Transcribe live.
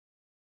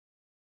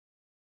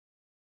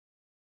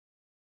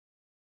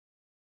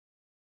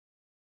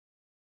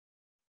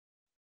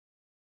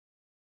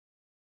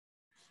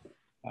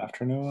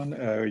Afternoon.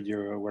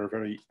 We're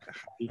very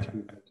happy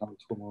to welcome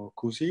Tuomo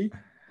Kuusi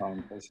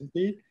from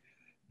Helsinki,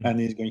 and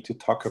he's going to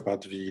talk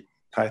about the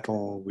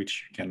title,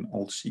 which you can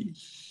all see.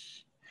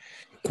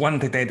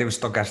 Quantitative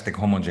Stochastic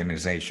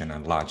Homogenization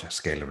and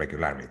Large-Scale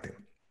Regularity.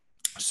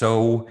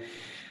 So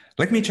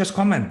let me just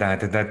comment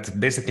that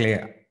basically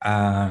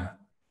I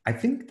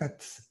think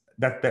that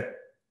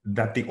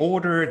the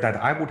order that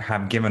I would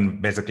have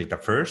given basically the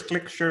first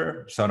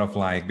lecture, sort of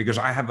like, because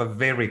I have a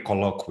very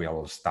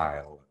colloquial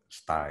style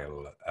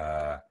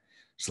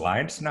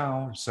slides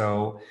now.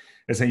 So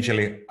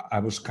essentially I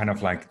was kind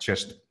of like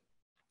just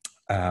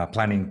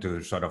planning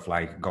to sort of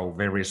like go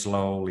very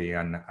slowly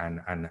and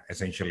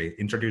essentially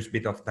introduce a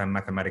bit of the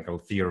mathematical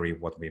theory,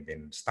 what we've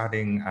been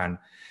studying and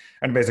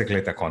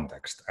basically the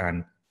context.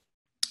 And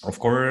of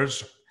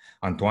course,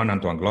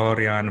 Antoine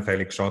Gloria and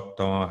Felix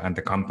Otto and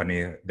the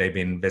company, they've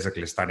been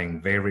basically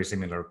studying very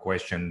similar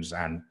questions,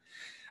 and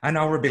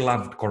our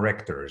beloved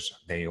correctors,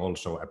 they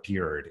also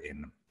appeared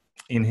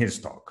in his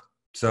talk.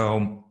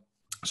 So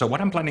what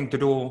I'm planning to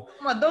do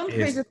don't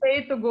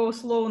hesitate to go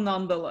slow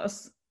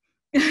nonetheless.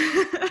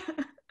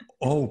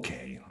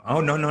 Okay. Oh,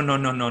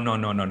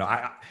 no.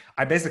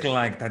 I basically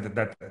like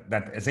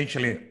that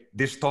essentially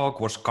this talk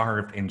was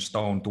carved in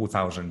stone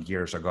 2000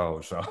 years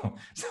ago. So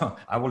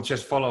I will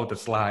just follow the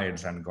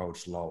slides and go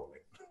slowly.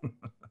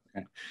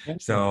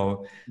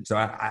 So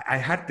I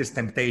had this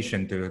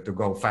temptation to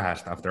go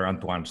fast after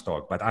Antoine's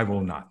talk, but I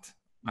will not.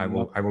 I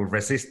will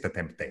resist the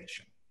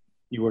temptation.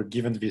 You were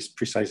given these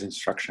precise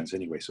instructions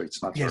anyway, so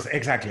it's not. Yes,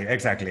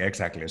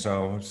 exactly.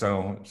 So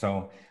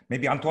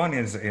maybe Antoine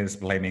is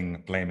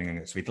blaming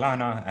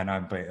Svetlana, and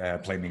I'm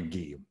blaming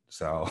Guy.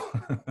 So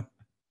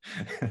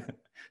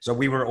so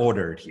we were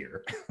ordered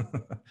here.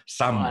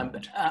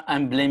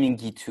 I'm blaming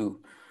Guy too.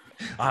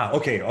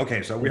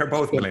 Okay. So we are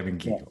both blaming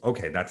Guy. Yeah.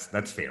 Okay,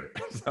 that's fair.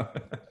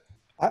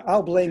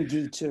 I'll blame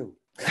Guy too.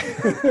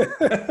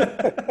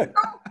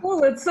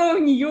 Cool, it's so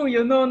new,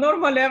 you know.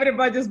 Normally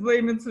everybody's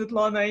blaming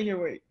Svetlana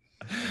anyway.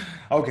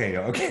 Okay.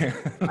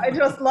 I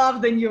just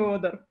love the new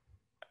order.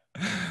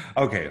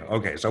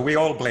 Okay. So we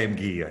all blame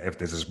Guy if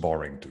this is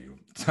boring to you.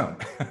 So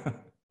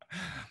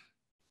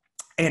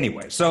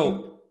anyway,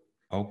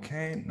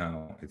 okay,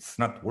 no, it's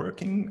not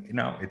working.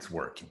 Now it's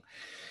working.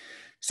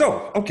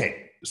 So,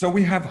 okay, so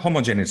we have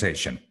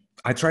homogenization.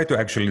 I try to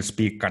actually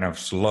speak kind of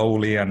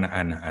slowly and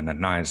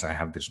nice. I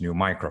have this new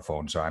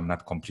microphone, so I'm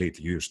not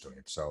completely used to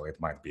it. So it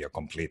might be a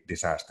complete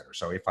disaster.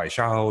 So if I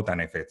shout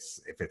and if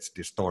it's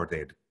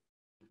distorted,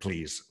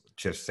 please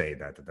just say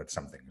that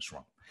something is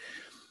wrong.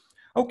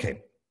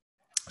 Okay,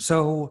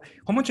 so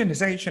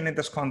homogenization in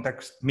this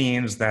context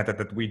means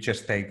that we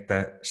just take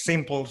the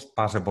simplest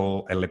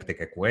possible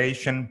elliptic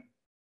equation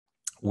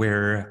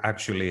where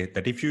actually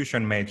the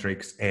diffusion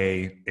matrix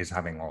A is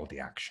having all the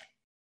action.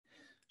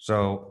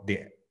 So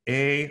the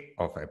A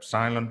of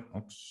epsilon,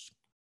 oops.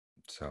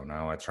 So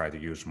now I try to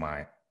use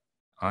my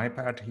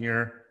iPad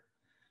here.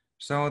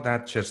 So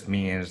that just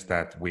means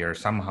that we are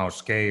somehow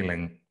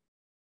scaling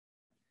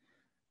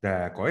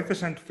the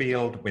coefficient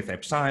field with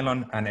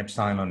epsilon, and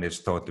epsilon is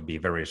thought to be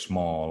very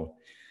small.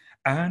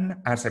 And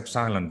as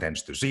epsilon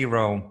tends to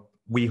 0,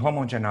 we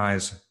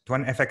homogenize to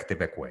an effective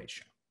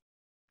equation.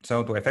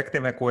 So the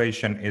effective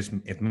equation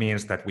it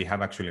means that we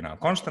have actually now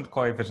constant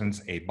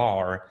coefficients, a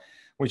bar,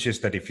 which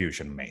is the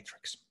diffusion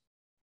matrix.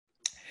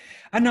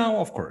 And now,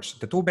 of course,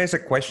 the two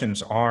basic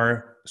questions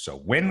are, so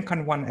when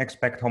can one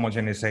expect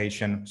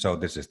homogenization? So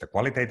this is the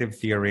qualitative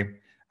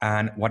theory.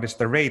 And what is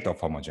the rate of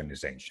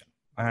homogenization?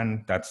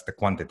 And that's the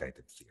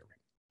quantitative theory.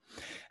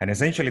 And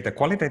essentially the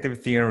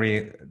qualitative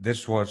theory,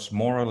 this was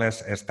more or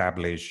less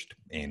established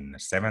in the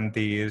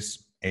 70s,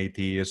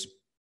 80s.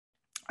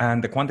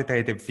 And the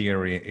quantitative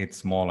theory,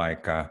 it's more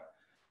like a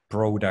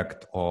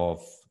product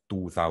of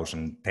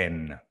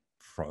 2010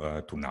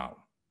 to now.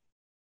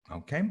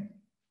 Okay.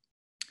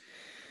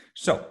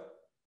 So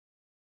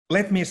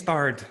let me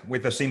start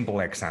with a simple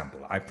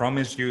example. I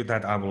promise you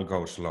that I will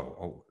go slow.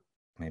 Oh,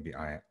 maybe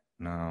I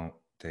now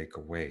take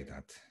away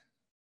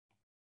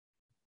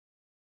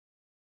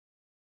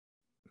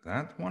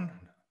that one,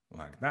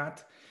 like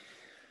that.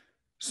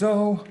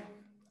 So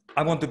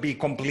I want to be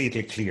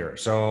completely clear.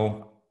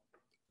 So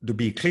to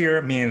be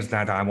clear means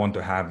that I want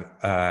to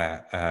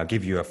have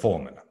give you a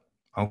formula.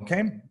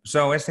 Okay.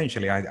 So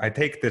essentially, I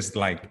take this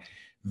like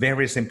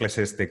very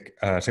simplistic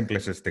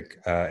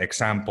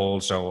example.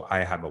 So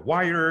I have a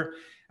wire,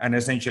 and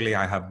essentially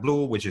I have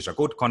blue, which is a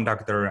good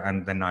conductor,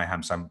 and then I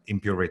have some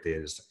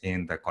impurities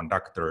in the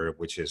conductor,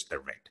 which is the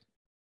red.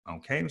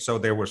 Okay. So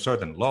there was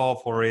certain law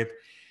for it.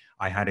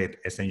 I had it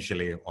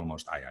essentially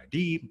almost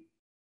IID.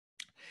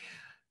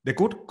 The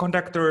good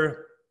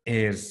conductor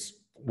is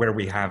where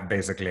we have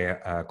basically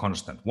a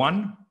constant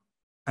 1,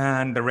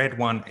 and the red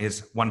one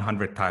is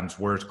 100 times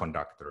worse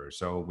conductor.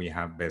 So we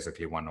have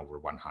basically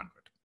 1/100.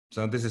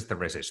 So this is the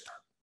resistor.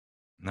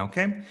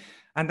 Okay.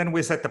 And then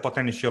we set the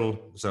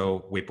potential.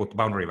 So we put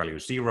boundary value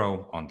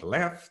 0 on the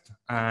left,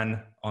 and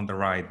on the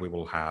right we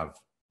will have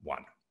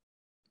 1.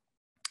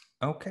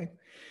 Okay.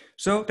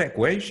 So the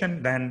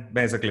equation then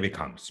basically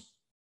becomes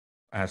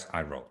as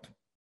I wrote.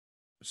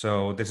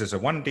 So this is a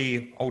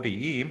 1D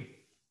ODE.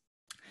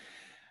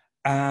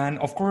 And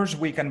of course,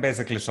 we can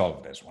basically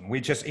solve this one. We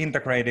just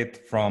integrate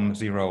it from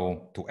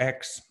 0 to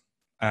x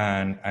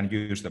and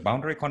use the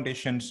boundary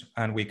conditions,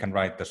 and we can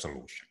write the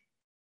solution.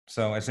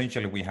 So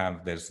essentially, we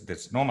have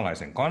this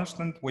normalizing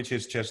constant, which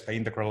is just the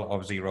integral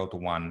of 0 to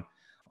 1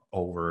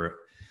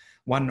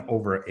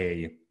 over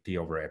a t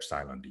over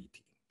epsilon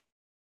dt.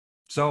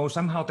 So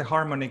somehow the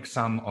harmonic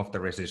sum of the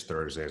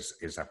resistors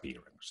is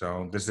appearing.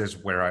 So this is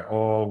where I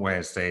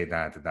always say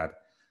that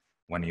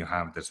when you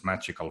have this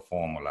magical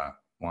formula,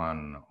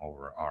 1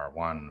 over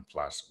R1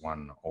 plus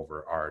 1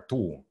 over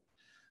R2,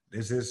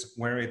 this is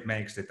where it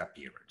makes its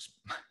appearance.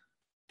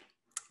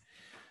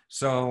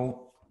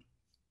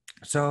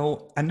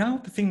 And now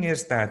the thing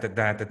is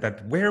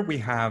that where we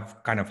have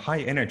kind of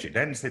high energy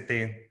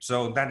density,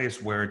 so that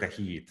is where the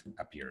heat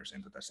appears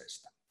into the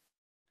system.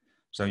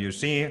 So you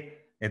see,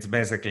 it's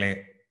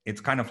basically, it's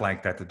kind of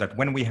like that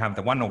when we have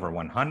the 1 over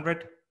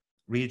 100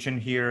 region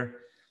here,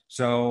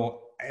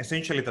 so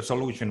essentially the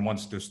solution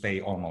wants to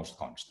stay almost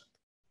constant.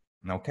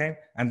 Okay,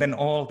 and then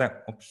all the,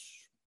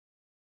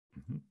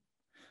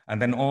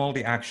 and then all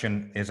the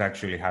action is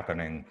actually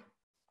happening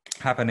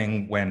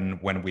when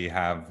we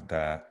have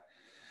the,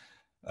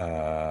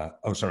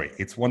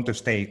 it's want to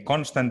stay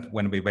constant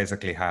when we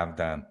basically have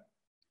the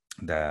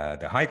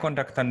high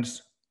conductance,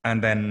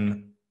 and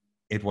then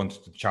it wants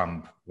to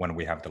jump when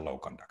we have the low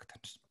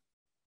conductance.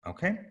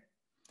 Okay,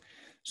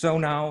 so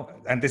now,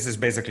 and this is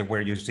basically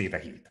where you see the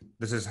heat.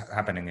 This is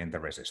happening in the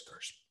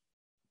resistors,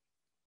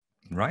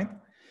 right?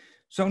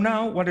 So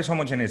now what is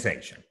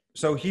homogenization?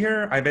 So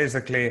here I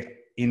basically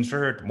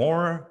insert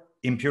more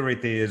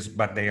impurities,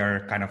 but they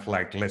are kind of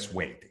like less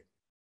weighty,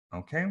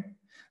 okay?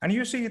 And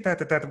you see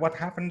that what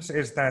happens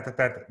is that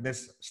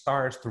this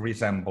starts to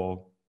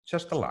resemble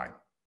just a line,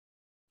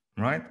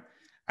 right?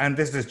 And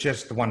this is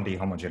just 1D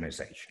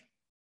homogenization.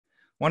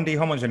 1D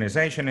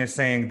homogenization is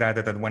saying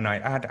that when I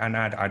add and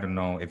add, I don't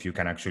know if you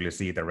can actually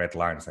see the red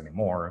lines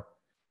anymore.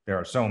 There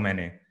are so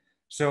many.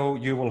 So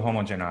you will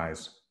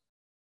homogenize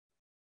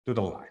to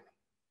the line.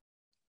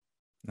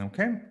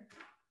 Okay,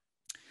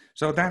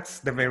 so that's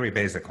the very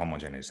basic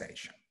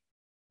homogenization.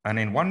 And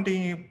in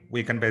 1D,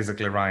 we can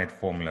basically write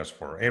formulas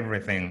for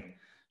everything.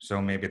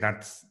 So maybe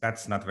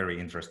that's not very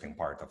interesting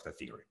part of the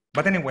theory.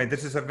 But anyway,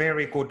 this is a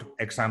very good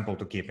example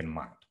to keep in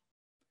mind.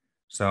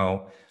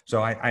 So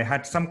I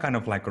had some kind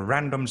of like a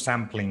random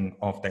sampling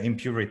of the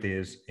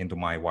impurities into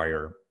my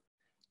wire,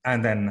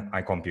 and then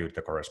I compute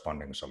the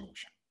corresponding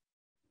solution.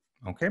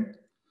 Okay.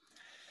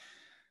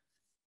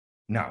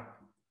 Now,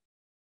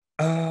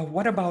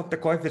 what about the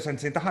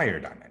coefficients in the higher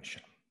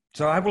dimension?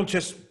 So I will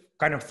just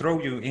kind of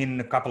throw you in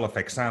a couple of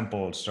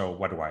examples. So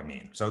what do I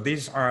mean? So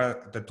these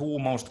are the two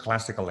most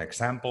classical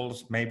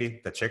examples, maybe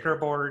the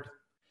checkerboard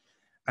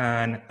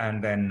and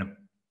then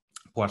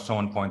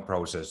Poisson point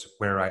process,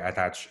 where I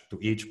attach to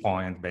each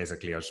point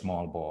basically a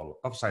small ball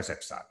of size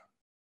epsilon.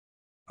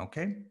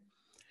 Okay.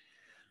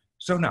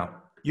 So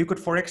now you could,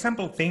 for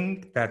example,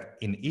 think that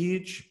in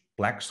each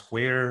black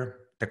square,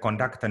 the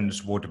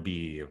conductance would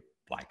be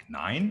like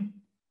 9.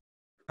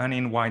 And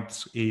in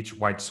each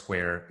white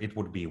square, it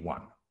would be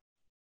 1.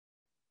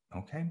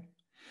 Okay.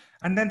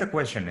 And then the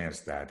question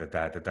is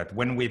that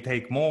when we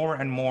take more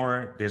and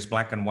more these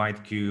black and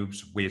white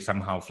cubes, we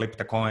somehow flip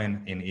the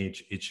coin in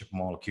each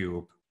small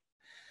cube.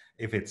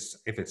 If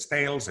it's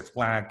tails, it's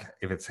black.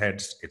 If it's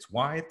heads, it's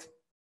white.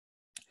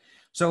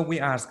 So we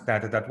ask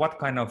that what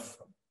kind of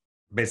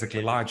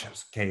basically large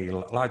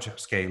scale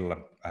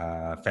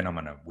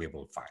phenomena we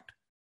will find.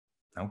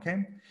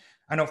 Okay.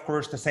 And of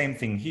course, the same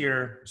thing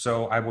here.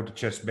 So I would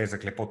just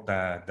basically put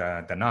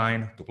the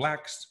 9 to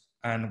blacks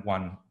and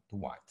 1 to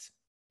whites.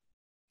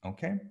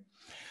 Okay.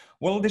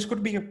 Well, this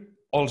could be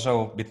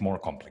also a bit more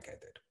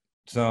complicated.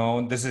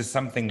 So this is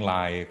something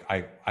like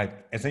I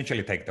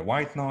essentially take the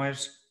white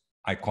noise,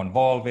 I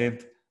convolve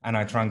it, and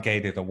I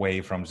truncate it away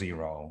from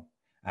 0,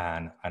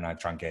 and I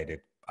truncate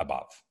it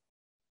above.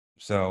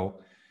 So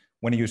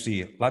when you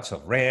see lots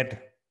of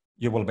red,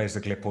 you will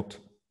basically put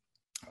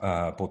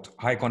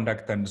high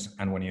conductance,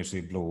 and when you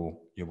see blue,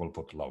 you will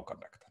put low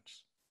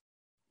conductance.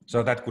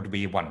 So that could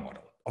be one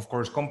model, of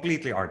course,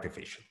 completely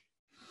artificial.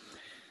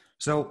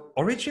 So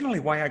originally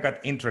why I got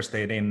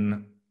interested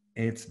in,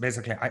 it's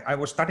basically, I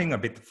was studying a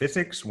bit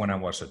physics when I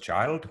was a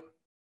child.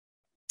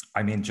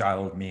 I mean,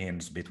 child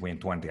means between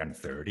 20 and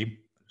 30.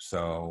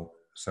 So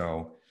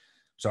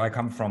I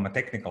come from a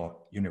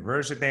technical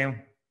university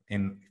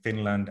in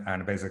Finland,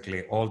 and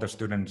basically all the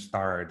students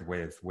start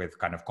with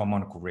kind of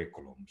common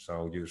curriculum.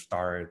 So you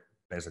start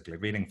basically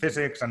reading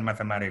physics and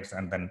mathematics,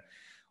 and then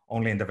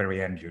only in the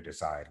very end you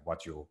decide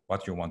what you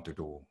want to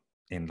do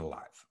in the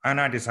life.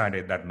 And I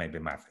decided that maybe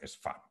math is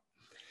fun.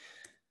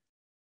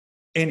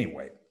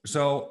 Anyway,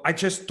 so I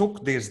just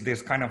took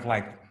this kind of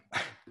like,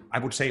 I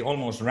would say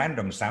almost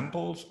random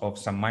samples of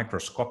some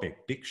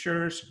microscopic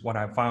pictures, what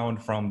I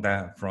found from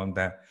the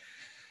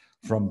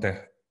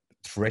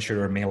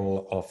treasure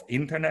mill of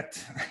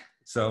internet.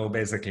 So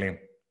basically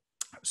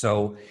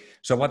So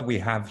what we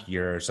have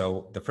here,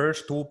 so the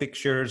first two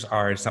pictures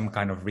are some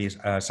kind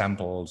of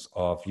samples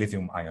of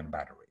lithium-ion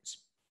batteries.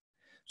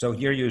 So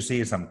here you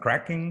see some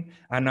cracking,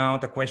 and now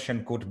the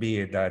question could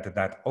be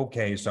that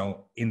okay,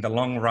 so in the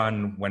long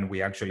run, when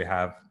we actually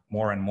have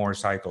more and more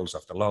cycles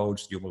of the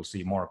loads, you will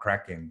see more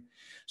cracking.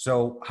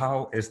 So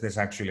how is this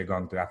actually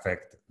going to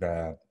affect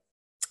the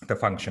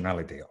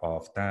functionality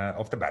of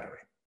the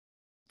battery,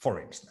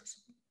 for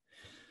instance?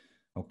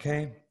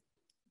 Okay.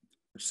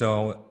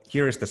 So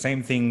here is the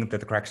same thing,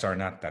 that the cracks are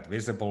not that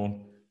visible.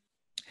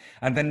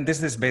 And then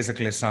this is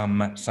basically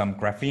some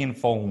graphene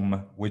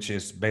foam, which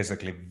is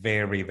basically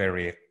very,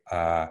 very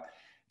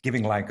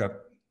giving like a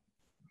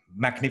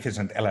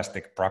magnificent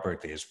elastic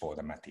properties for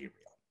the material.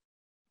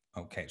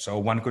 Okay, so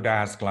one could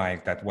ask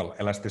like that, well,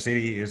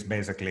 elasticity is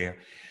basically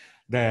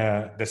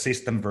the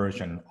system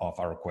version of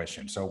our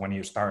question. So when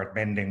you start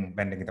bending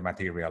the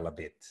material a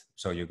bit,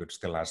 so you could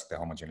still ask the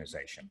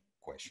homogenization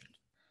question.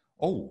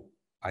 Oh,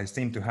 I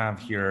seem to have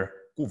here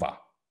kuva.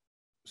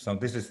 So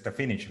this is the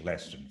Finnish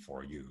lesson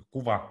for you.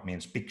 Kuva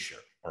means picture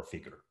or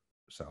figure.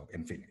 So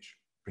in Finnish,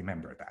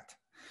 remember that.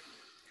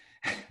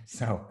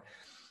 So,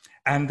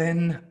 and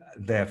then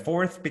the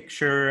fourth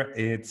picture,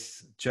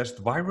 it's just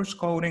virus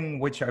coding,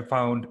 which I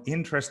found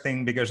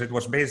interesting because it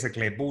was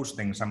basically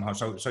boosting somehow.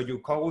 So you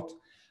code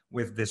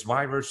with this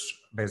virus,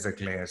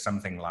 basically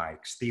something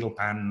like steel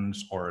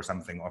pans or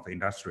something of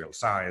industrial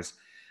size,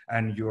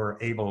 and you're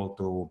able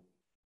to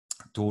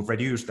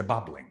reduce the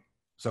bubbling.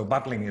 So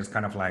bubbling is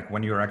kind of like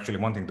when you're actually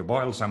wanting to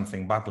boil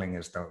something, bubbling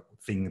is the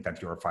thing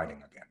that you're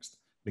fighting against,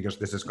 because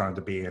this is going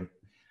to be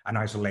an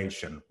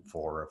isolation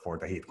for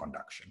the heat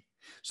conduction.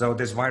 So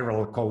this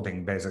viral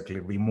coating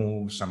basically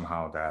removes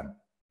somehow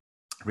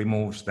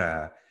this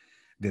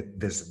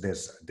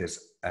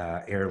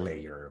air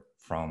layer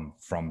from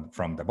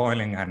the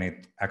boiling, and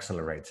it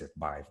accelerates it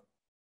by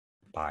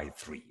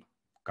 3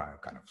 kind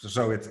of.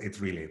 So it's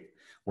really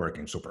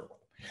working super well.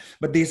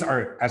 But these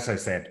are, as I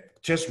said,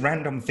 just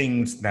random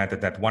things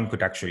that one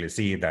could actually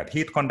see. That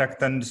heat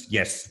conductance,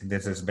 yes,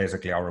 this is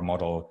basically our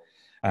model,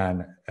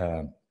 and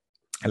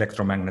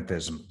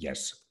electromagnetism,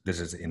 yes, this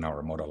is in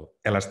our model.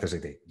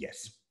 Elasticity,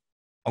 yes.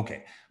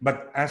 Okay,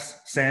 but as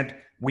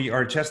said, we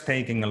are just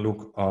taking a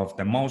look of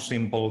the most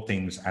simple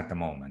things at the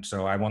moment.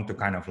 So I want to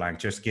kind of like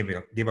just give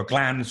a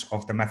glance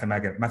of the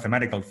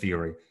mathematical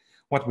theory,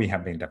 what we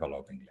have been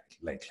developing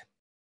lately.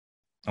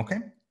 Okay,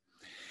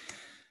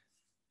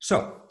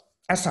 so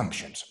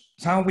assumptions.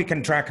 So how we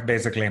can track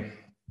basically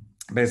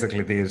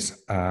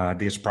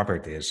these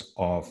properties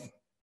of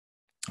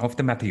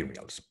the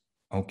materials.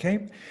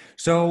 Okay,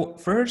 so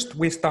first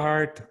we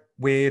start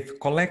with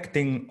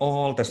collecting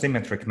all the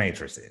symmetric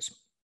matrices.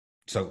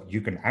 So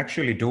you can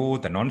actually do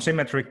the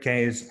non-symmetric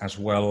case as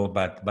well,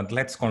 but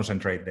let's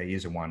concentrate the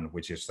easy one,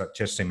 which is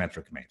just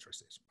symmetric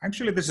matrices.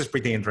 Actually, this is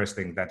pretty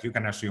interesting that you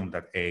can assume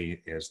that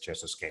A is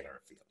just a scalar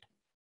field.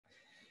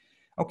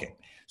 Okay,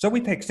 so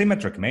we take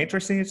symmetric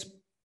matrices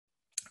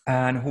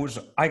and whose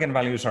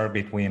eigenvalues are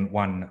between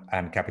 1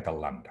 and capital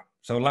lambda.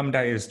 So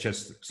lambda is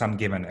just some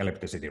given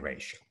ellipticity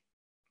ratio.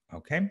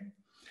 Okay,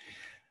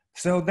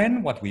 so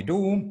then what we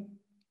do,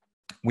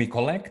 we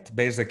collect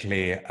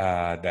basically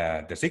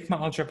the sigma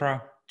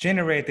algebra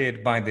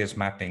generated by these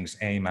mappings.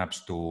 A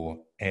maps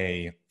to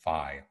A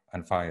phi,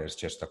 and phi is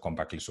just a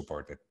compactly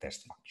supported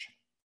test function.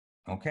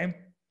 Okay,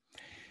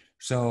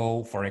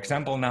 so for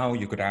example, now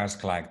you could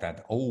ask like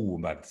that, oh,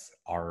 but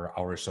are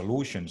our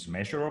solutions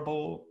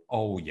measurable?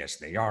 Oh, yes,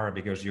 they are,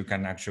 because you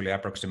can actually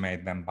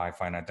approximate them by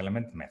finite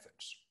element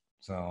methods.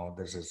 So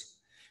this is,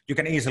 you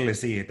can easily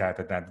see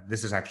that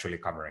this is actually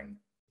covering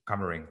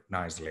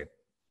nicely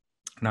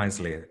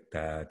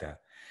the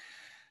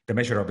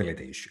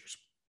measurability issues.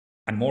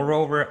 And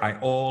moreover, I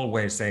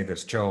always say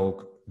this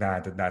joke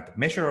that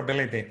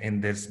measurability in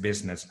this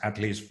business, at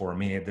least for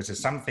me, this is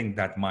something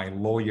that my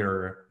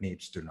lawyer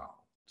needs to know.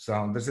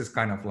 So this is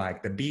kind of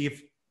like the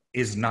beef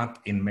is not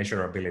in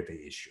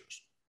measurability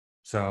issues.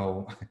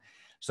 So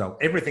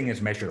everything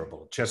is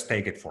measurable, just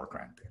take it for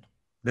granted.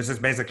 This is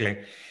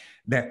basically,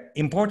 the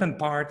important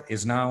part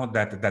is now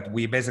that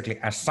we basically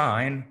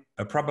assign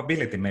a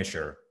probability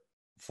measure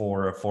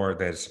for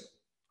the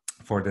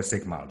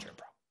sigma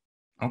algebra.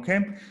 Okay,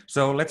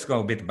 so let's go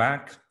a bit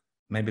back.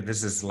 Maybe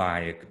this is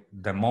like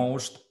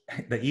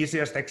the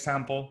easiest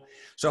example.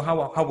 So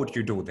how would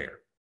you do there?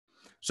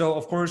 So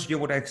of course you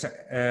would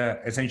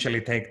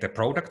essentially take the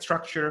product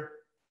structure,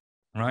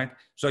 right?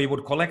 So you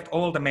would collect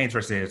all the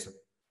matrices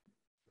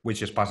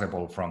which is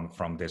possible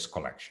from this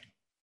collection.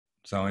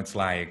 So it's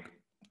like,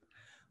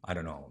 I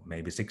don't know,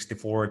 maybe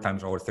 64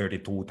 times or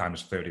 32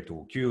 times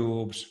 32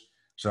 cubes.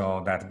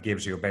 So that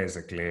gives you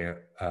basically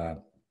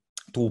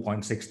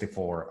 2.64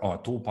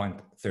 or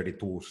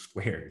 2.32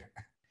 squared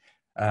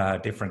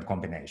different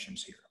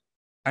combinations here.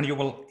 And you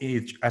will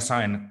each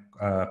assign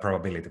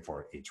probability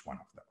for each one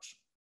of those.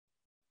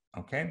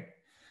 Okay,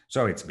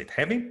 so it's a bit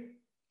heavy,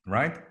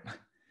 right?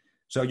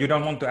 So you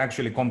don't want to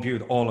actually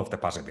compute all of the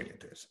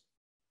possibilities,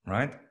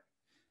 right?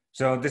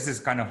 So this is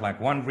kind of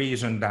like one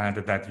reason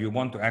that you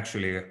want to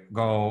actually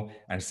go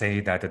and say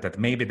that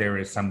maybe there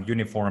is some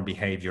uniform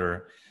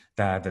behavior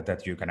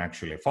that you can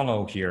actually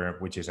follow here,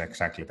 which is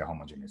exactly the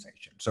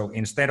homogenization. So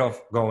instead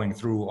of going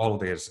through all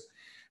these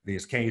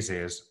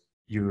cases,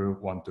 you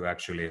want to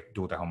actually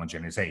do the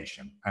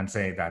homogenization and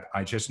say that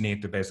I just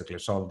need to basically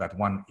solve that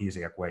one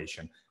easy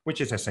equation,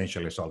 which is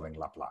essentially solving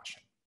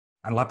Laplacian.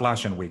 And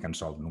Laplacian we can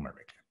solve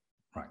numerically,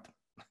 right?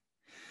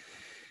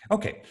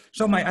 Okay,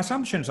 so my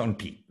assumptions on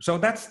P. So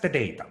that's the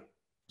data.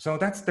 So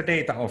that's the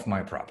data of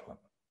my problem.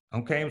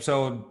 Okay,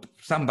 so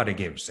somebody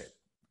gives it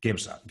to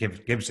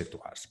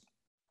us.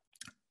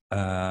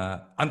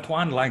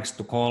 Antoine likes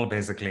to call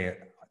basically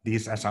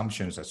these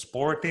assumptions as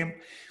sporty.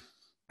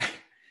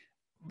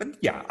 But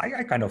yeah,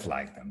 I kind of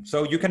like them.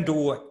 So you can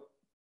do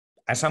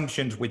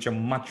assumptions which are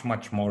much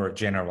more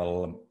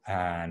general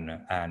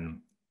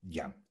and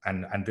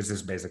this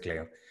is basically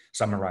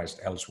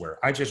summarized elsewhere.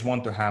 I just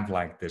want to have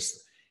like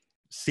this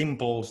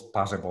simplest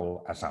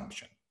possible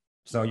assumption.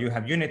 So you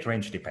have unit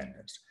range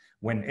dependence.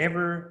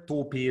 Whenever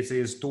two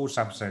pieces, two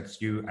subsets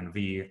U and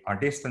V are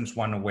distance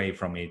one away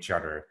from each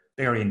other,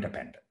 they are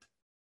independent.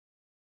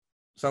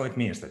 So it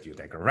means that you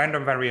take a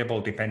random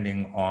variable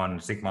depending on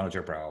sigma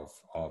algebra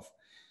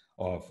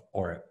or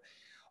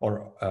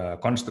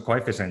constant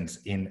coefficients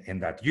in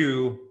that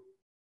U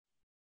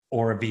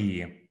or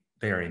V,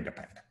 they are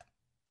independent.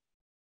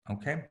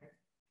 Okay,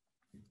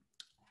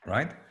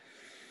 right?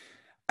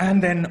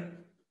 And then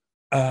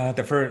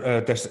the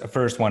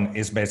first one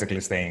is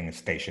basically saying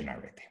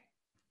stationarity.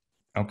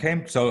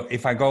 Okay, so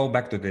if I go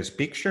back to these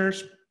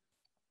pictures,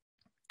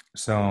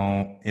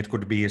 so it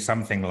could be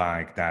something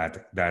like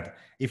that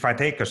if I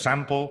take a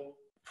sample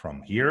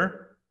from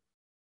here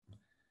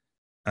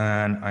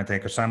and I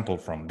take a sample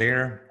from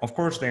there, of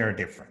course they are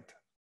different.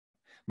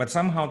 But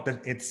somehow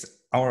it's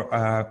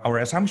our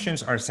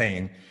assumptions are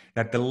saying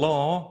that the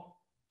law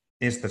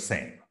is the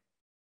same.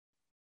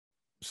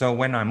 So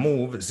when I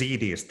move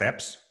ZD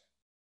steps,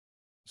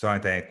 so I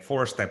take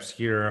 4 steps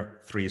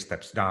here, 3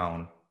 steps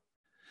down,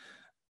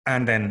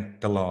 and then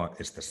the law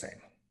is the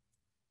same.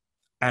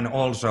 And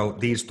also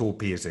these two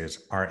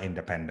pieces are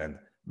independent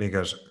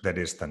because the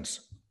distance,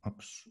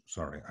 oops,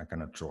 sorry, I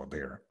cannot draw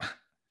there.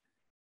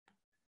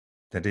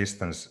 The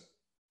distance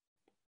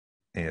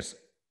is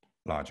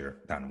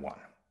larger than 1.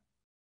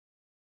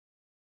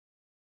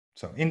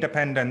 So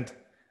independent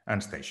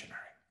and stationary.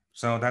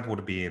 So that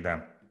would be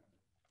the,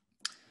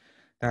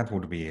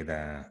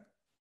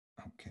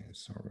 okay,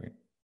 sorry.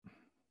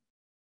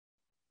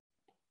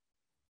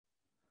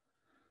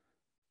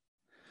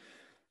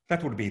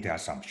 That would be the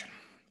assumption.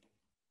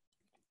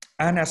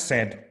 And as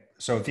said,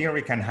 so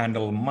theory can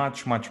handle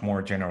much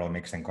more general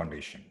mixing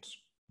conditions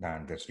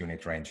than this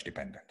unit range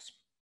dependence.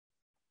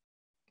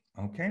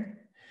 Okay,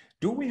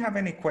 do we have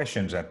any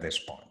questions at this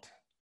point?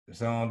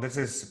 So this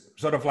is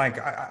sort of like,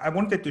 I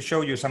wanted to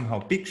show you somehow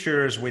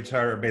pictures which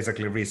are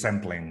basically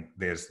resembling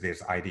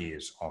these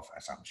ideas of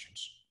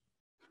assumptions.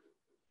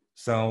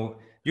 So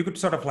you could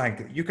sort of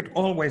like, you could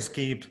always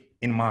keep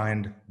in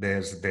mind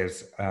this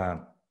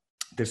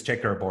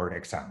checkerboard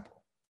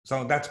example.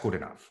 So that's good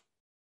enough.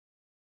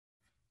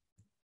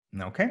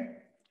 Okay.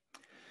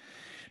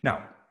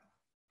 Now,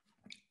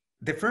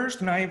 the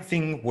first naive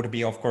thing would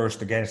be, of course,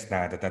 to guess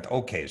that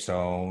okay,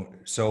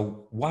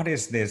 so what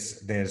is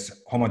this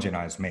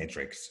homogenized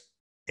matrix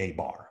A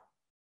bar?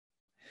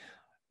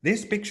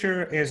 This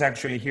picture is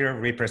actually here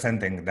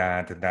representing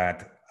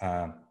that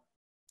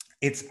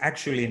it's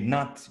actually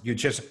not,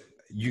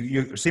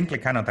 you simply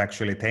cannot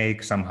actually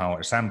take somehow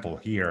a sample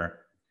here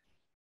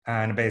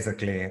and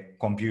basically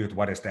compute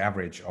what is the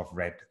average of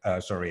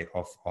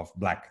of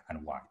black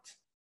and white.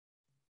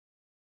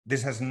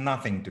 This has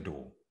nothing to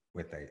do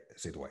with the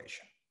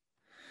situation.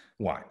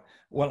 Why?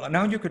 Well,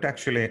 now you could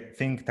actually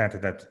think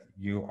that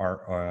you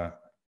are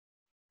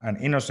an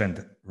innocent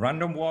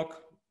random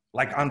walk,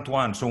 like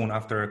Antoine soon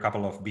after a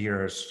couple of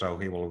beers, so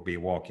he will be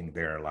walking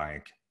there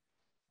like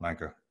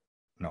a,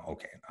 no,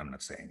 okay, I'm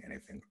not saying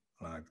anything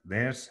like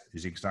this,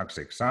 zigzag,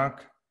 zigzag.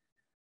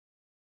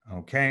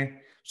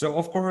 Okay, so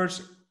of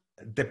course,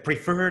 the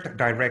preferred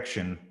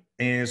direction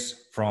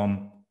is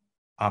from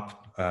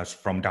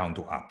down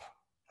to up,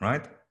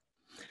 right?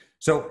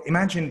 So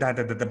imagine that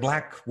the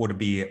black would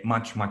be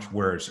much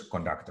worse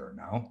conductor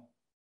now.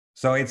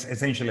 So it's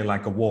essentially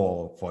like a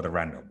wall for the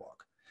random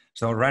walk.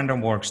 So random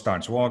walk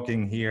starts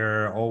walking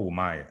here. Oh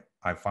my,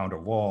 I found a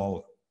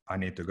wall. I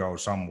need to go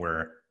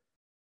somewhere.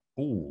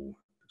 Ooh.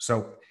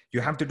 So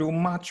you have to do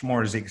much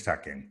more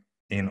zigzagging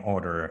in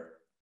order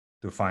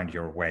to find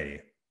your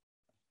way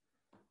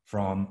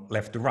from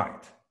left to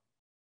right.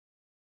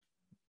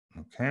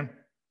 Okay.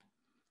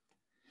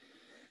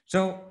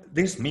 So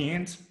this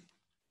means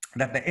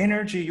that the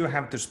energy you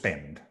have to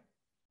spend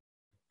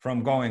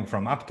from going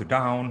from up to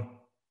down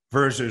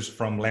versus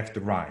from left to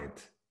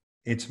right,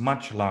 it's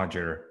much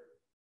larger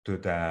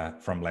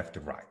from left to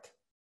right.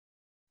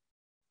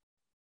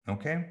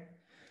 Okay?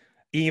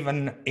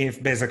 Even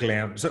if basically,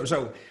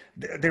 so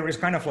there is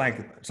kind of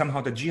like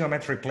somehow the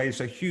geometry plays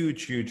a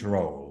huge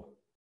role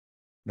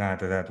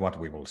that what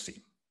we will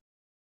see.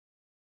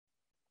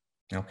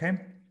 Okay.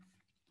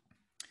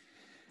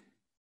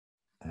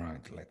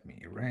 Right, let me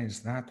erase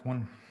that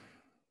one.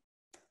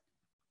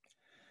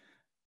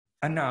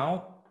 And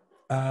now,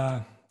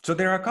 so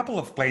there are a couple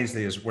of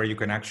places where you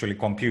can actually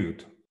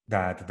compute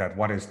that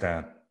what is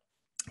the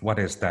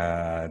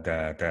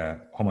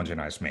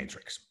homogenized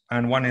matrix.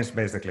 And one is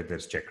basically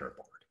this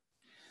checkerboard.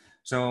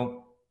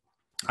 So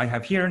I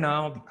have here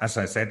now, as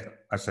I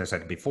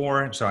said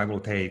before, so I will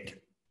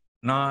take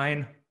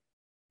 9,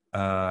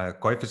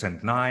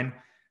 coefficient 9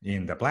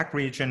 in the black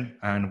region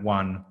and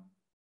 1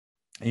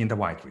 in the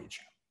white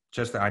region,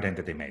 just the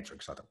identity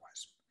matrix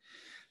otherwise.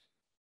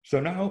 So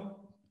now,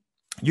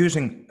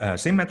 using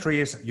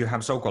symmetries, you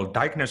have so-called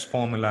Deichner's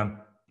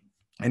formula,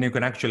 and you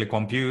can actually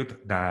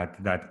compute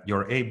that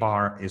your A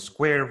bar is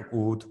square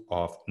root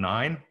of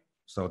 9,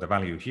 so the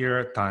value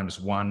here times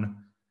 1,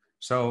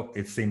 so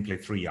it's simply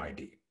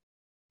 3ID.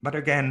 But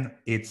again,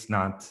 it's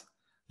not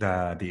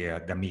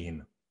the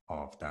mean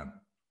of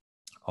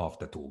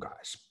the two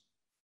guys.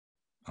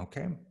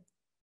 Okay.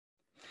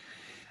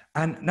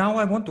 And now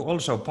I want to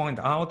also point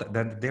out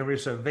that there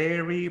is a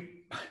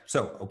very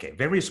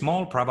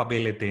small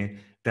probability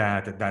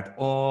that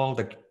all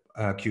the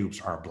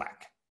cubes are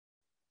black.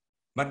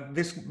 But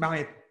this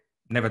might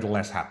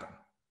nevertheless happen.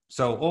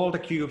 So all the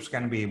cubes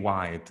can be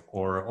white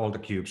or all the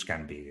cubes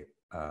can be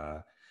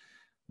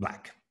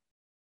black,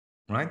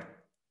 right?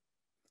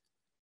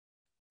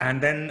 And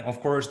then,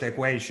 of course, the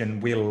equation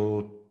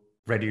will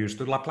reduce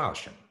to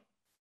Laplacian.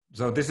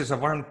 So this is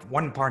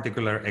one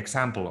particular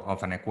example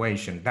of an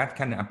equation that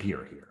can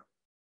appear here,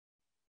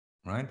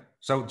 right?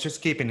 So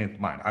just keeping it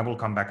in mind. I will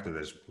come back to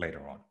this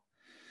later on.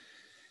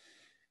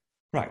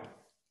 Right.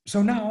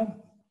 So now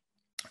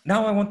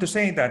I want to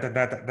say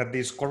that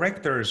these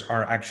correctors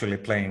are actually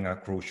playing a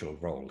crucial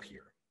role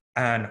here.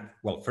 And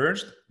well,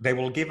 first, they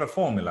will give a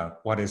formula.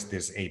 What is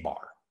this A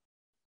bar?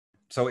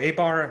 So A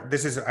bar,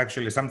 this is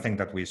actually something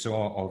that we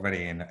saw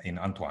already in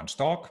Antoine's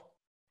talk.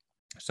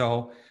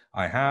 So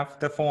I have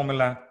the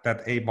formula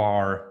that A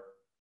bar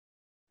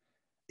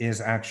is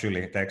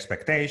actually the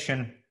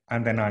expectation,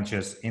 and then I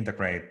just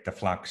integrate the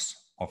flux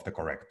of the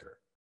corrector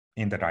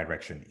in the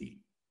direction E.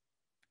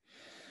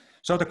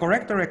 So the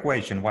corrector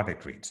equation, what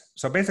it reads.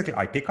 So basically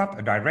I pick up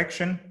a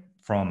direction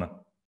from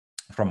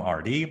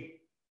RD.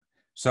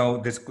 So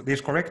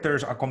these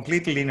correctors are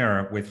completely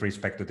linear with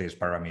respect to these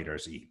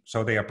parameters E.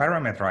 So they are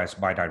parameterized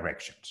by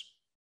directions,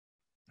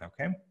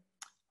 okay?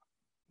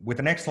 With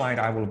the next slide,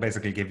 I will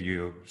basically give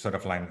you sort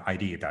of like an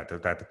idea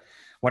that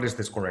what is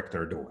this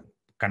corrector doing?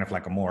 Kind of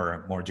like a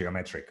more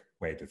geometric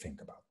way to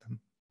think about them.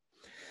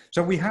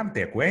 So we have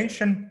the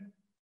equation.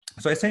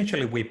 So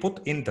essentially we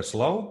put in the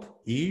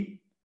slope, E,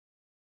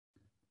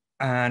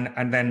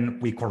 and then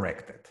we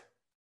correct it,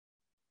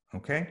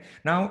 okay?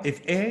 Now,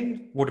 if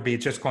A would be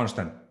just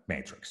constant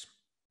matrix,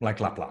 like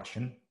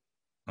Laplacian,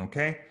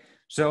 okay?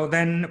 So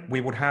then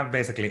we would have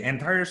basically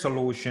entire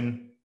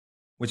solution,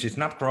 which is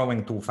not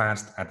growing too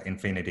fast at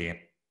infinity.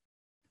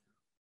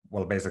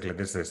 Well, basically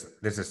this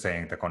is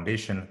saying the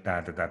condition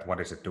that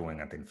what is it doing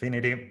at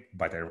infinity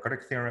by the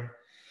ergodic theorem.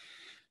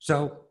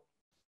 So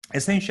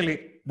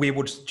essentially we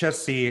would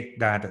just see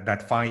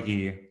that phi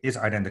E is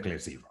identically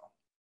 0.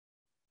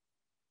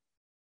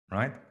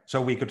 Right?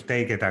 So we could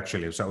take it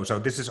actually. So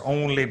this is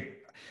only,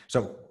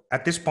 so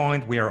at this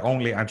point we are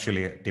only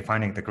actually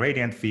defining the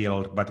gradient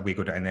field, but we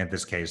could, and in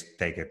this case,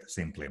 take it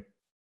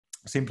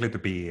simply to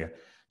be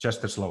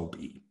just the slope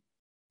E.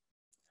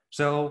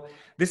 So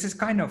this is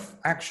kind of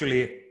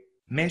actually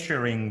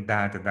measuring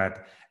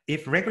that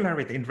if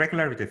regularity, in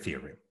regularity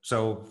theory,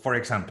 so for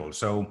example,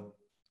 so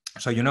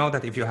you know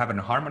that if you have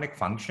a harmonic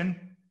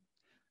function,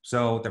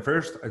 so the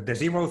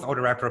 0th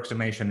order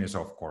approximation is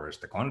of course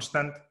the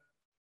constant.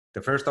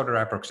 The first order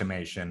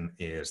approximation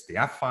is the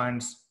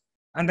affines,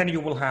 and then you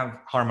will have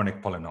harmonic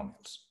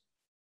polynomials,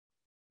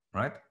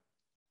 right?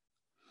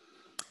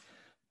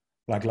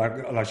 Like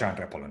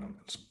Legendre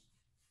polynomials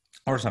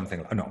or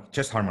something, no,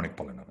 just harmonic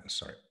polynomials,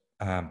 sorry.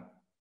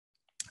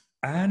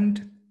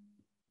 And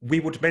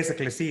we would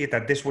basically see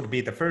that this would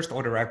be the first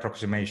order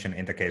approximation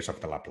in the case of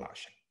the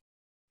Laplacian,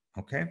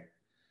 okay?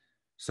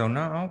 So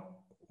now,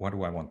 what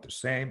do I want to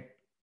say?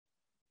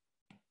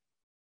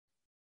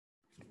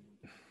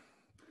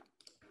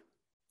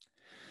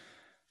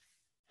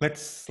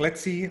 Let's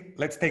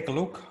take a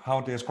look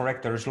how these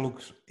correctors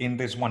look in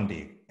this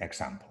 1D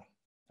example.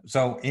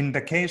 So in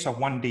the case of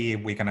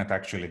 1D, we cannot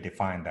actually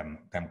define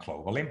them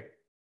globally.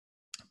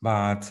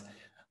 But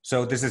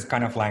so this is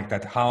kind of like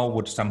that, how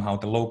would somehow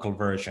the local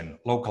version,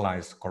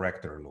 localized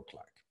corrector look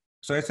like?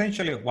 So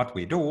essentially what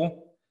we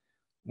do,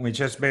 we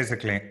just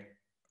basically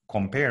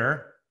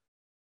compare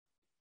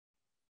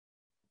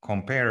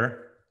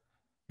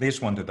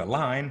this one to the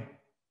line,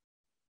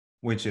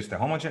 which is the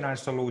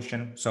homogenized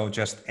solution. So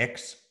just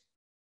X,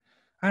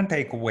 and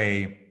take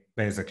away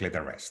basically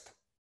the rest.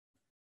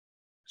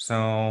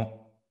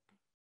 So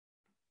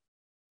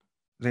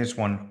this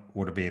one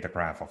would be the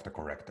graph of the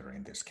corrector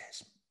in this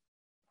case.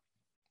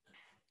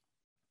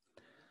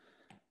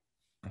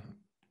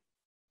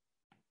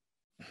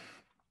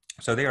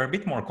 So they are a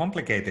bit more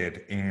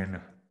complicated in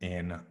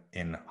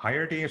in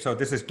higher D. So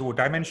this is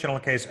two-dimensional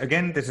case.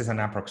 Again, this is an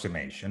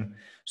approximation.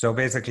 So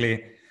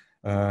basically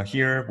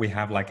here we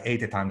have like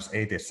 80 times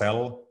 80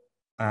 cell,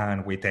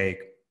 and we take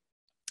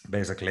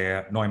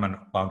basically Neumann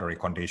boundary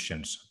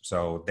conditions.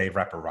 So they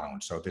wrap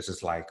around. So this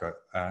is like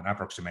an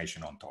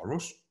approximation on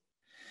torus.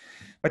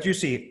 But you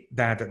see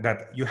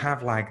that you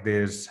have like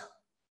these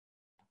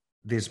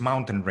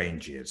mountain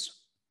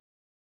ranges.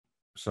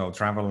 So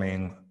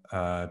traveling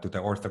to the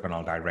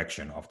orthogonal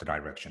direction of the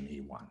direction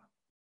E1.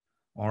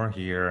 Or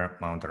here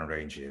mountain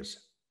ranges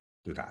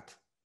to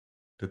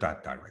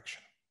that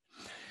direction.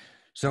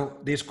 So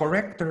these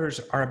correctors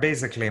are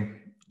basically,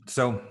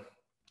 so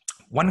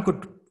one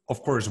could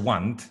of course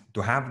want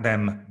to have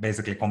them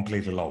basically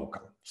completely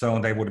local. So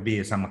they would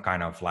be some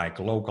kind of like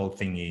local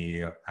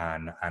thingy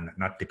and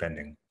not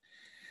depending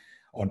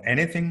on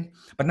anything.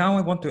 But now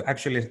I want to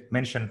actually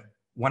mention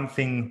one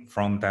thing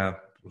from the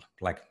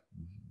like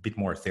bit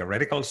more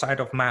theoretical side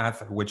of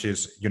math, which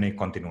is unique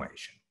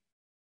continuation.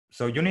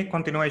 So unique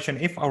continuation,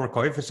 if our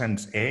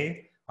coefficients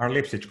A are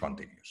Lipschitz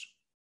continuous.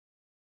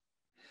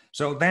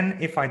 So then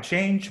if I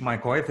change my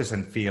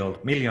coefficient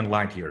field million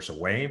light years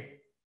away,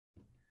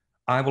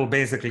 I will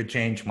basically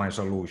change my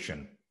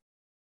solution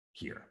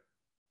here.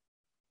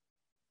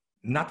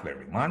 Not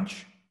very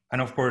much.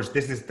 And of course,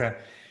 this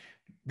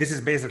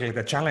is basically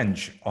the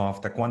challenge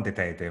of the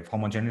quantitative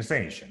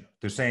homogenization,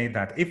 to say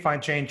that if I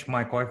change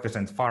my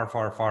coefficients far,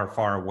 far, far,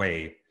 far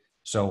away,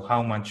 so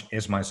how much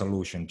is my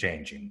solution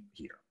changing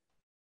here?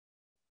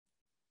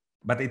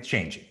 But it's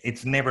changing.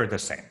 It's never the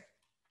same,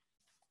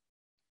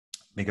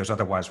 because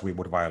otherwise we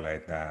would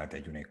violate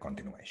the unique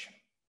continuation.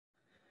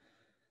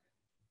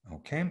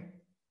 Okay.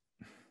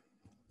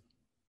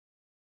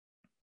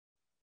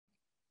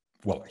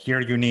 Well, here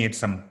you need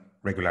some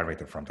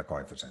regularity from the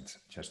coefficients,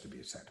 just to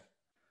be said.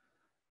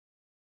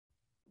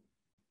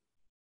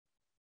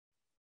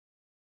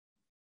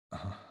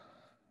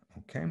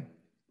 Okay.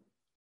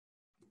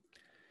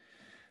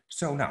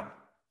 So now,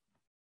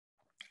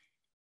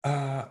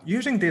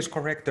 using these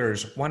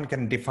correctors, one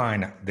can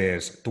define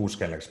this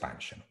two-scale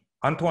expansion.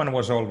 Antoine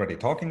was already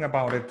talking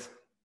about it.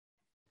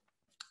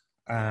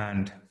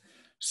 And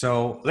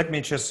so let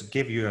me just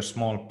give you a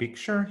small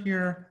picture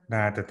here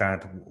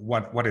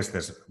what is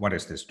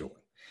this doing?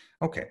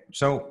 Okay,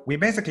 so we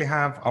basically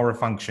have our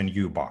function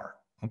u bar.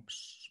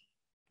 Oops.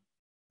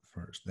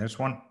 First this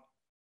one.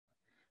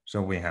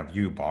 So we have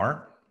u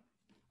bar.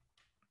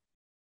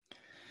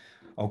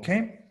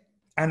 Okay,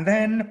 and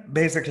then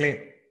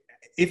basically,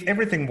 if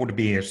everything would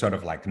be sort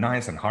of like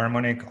nice and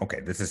harmonic, okay,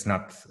 this is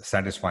not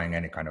satisfying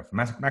any kind of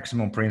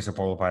maximum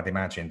principle, but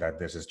imagine that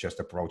this is just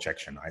a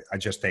projection. I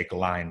just take a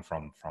line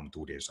from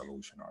 2D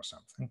solution or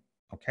something,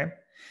 okay?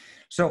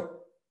 So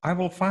I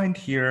will find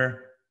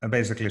here a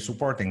basically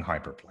supporting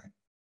hyperplane,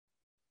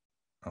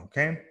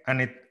 okay?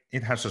 And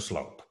it has a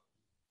slope.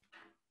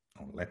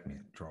 Oh, let me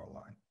draw a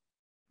line.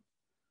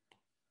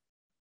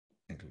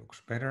 It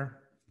looks better,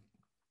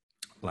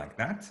 like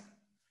that.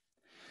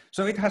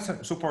 So it has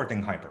a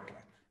supporting hyperplane.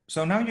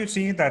 So now you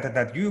see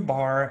that U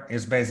bar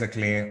is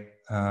basically,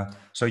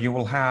 so you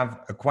will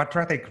have a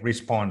quadratic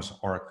response,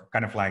 or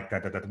kind of like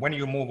that when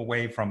you move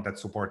away from that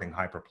supporting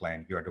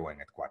hyperplane, you're doing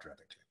it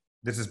quadratically.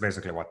 This is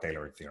basically what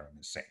Taylor theorem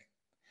is saying.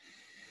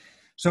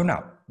 So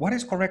now, what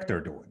is corrector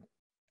doing?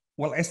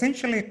 Well,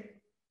 essentially,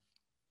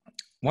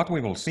 what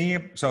we will see,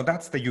 so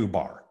that's the U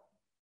bar.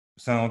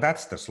 So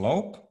that's the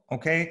slope,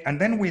 okay? And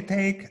then we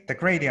take the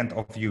gradient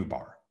of U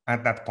bar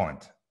at that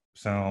point.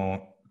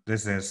 So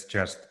this is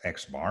just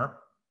X bar,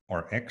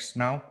 or X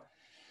now.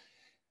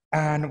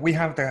 And we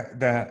have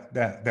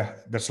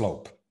the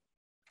slope.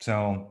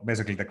 So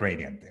basically the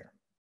gradient there,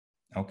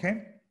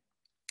 okay?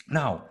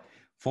 Now,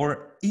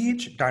 for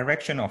each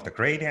direction of the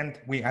gradient,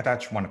 we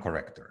attach one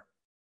corrector.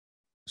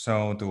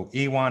 So to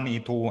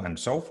E1, E2, and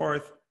so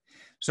forth.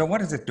 So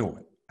what is it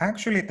doing?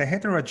 Actually, the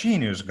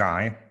heterogeneous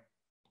guy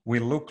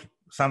will look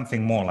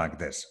something more like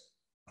this.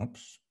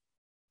 Oops.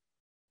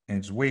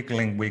 It's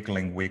wiggling,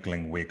 wiggling,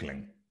 wiggling,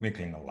 wiggling,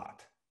 wiggling a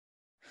lot.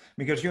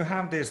 Because you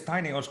have these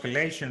tiny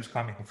oscillations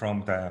coming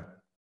from the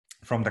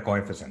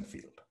coefficient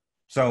field.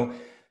 So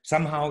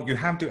somehow you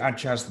have to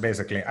adjust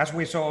basically, as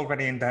we saw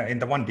already in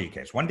the 1D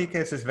case. 1D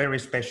case is very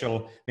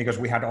special because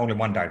we had only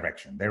one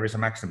direction. There is a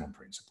maximum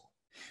principle.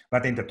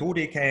 But in the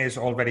 2D case,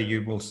 already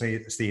you will see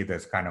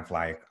this kind of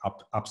like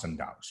ups and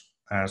downs,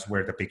 as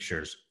where the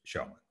pictures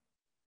show,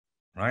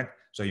 right?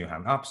 So you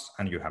have ups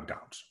and you have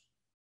downs.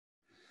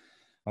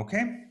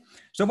 Okay,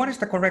 so what is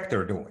the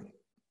corrector doing?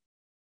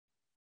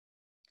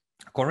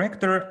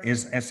 Corrector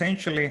is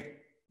essentially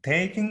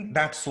taking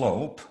that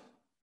slope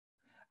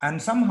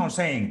and somehow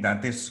saying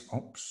that this,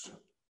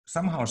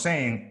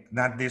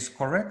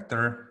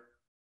 corrector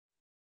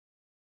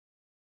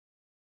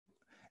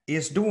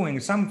is doing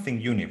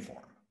something uniform.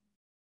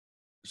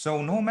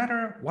 So no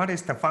matter what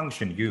is the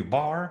function u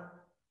bar,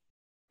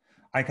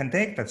 I can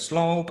take that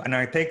slope and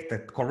I take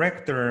that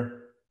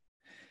corrector,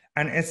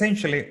 and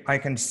essentially I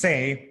can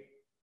say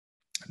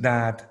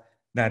that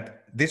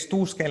this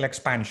two-scale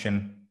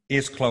expansion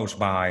is close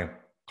by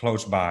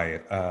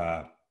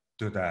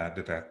to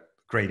the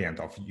gradient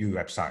of U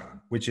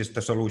epsilon, which is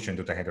the solution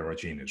to the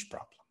heterogeneous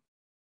problem.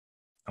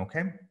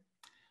 Okay,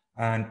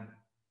 and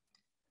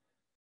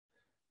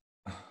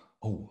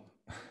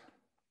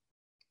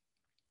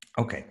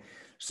okay,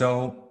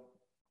 so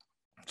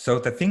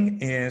the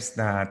thing is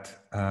that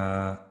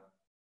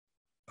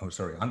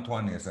sorry,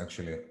 Antoine is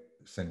actually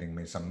sending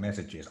me some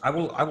messages. I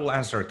will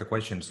answer the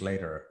questions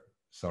later.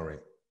 Sorry.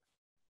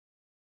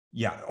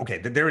 Yeah, okay.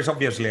 There is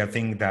obviously a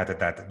thing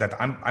that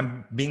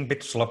I'm being a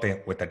bit sloppy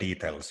with the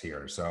details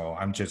here. So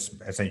I'm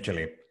just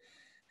essentially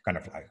kind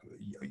of like,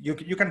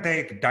 you can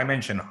take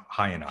dimension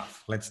high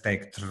enough. Let's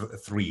take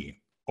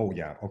 3. Oh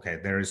yeah, okay.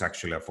 There is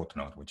actually a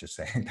footnote which is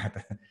saying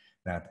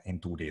that in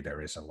 2D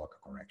there is a log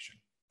correction.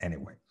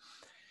 Anyway,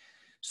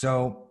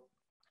 so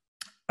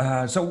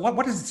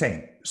what is it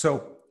saying?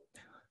 So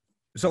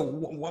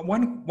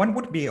one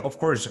would be, of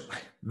course,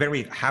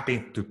 very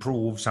happy to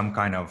prove some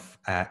kind of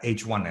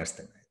H1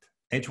 estimate.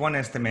 H1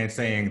 estimate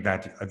saying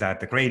that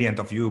the gradient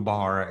of U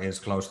bar is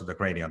close to the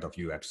gradient of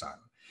U epsilon.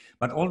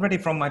 But already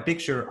from my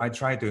picture, I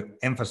try to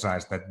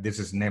emphasize that this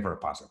is never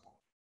possible,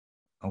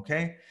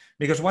 okay?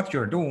 Because what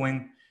you're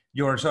doing,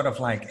 you're sort of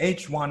like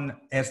H1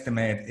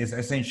 estimate is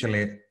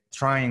essentially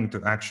trying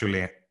to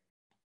actually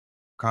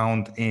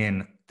count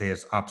in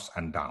these ups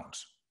and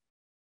downs.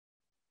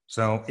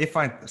 So if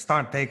I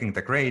start taking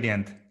the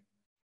gradient,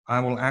 I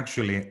will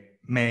actually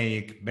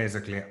make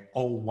basically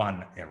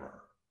O1 error.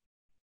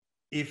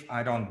 If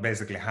I don't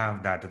basically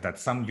have that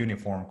some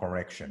uniform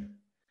correction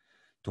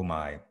to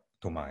my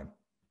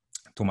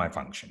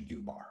function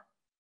U bar.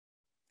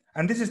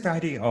 And this is the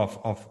idea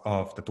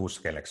of the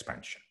two-scale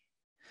expansion.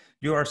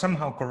 You are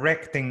somehow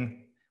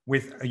correcting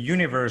with a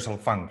universal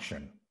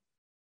function,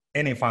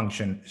 any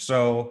function,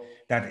 so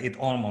that it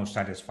almost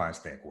satisfies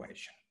the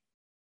equation.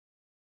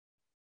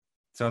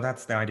 So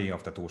that's the idea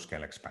of the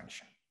two-scale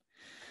expansion.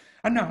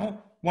 And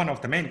now one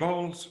of the main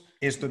goals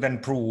is to then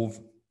prove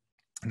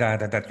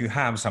that you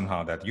have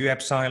somehow that U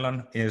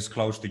epsilon is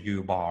close to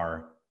U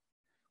bar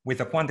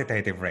with a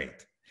quantitative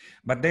rate.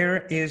 But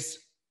there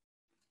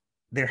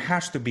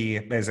has to be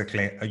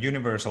basically a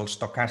universal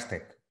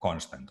stochastic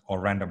constant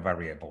or random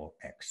variable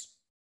X.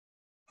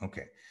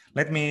 Okay,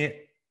 let me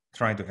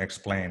try to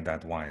explain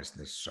that. Why is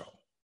this so?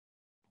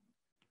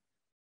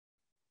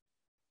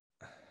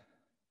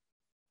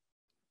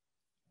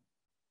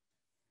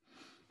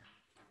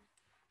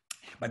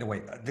 By the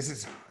way, this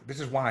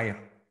is why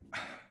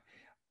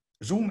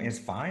Zoom is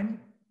fine,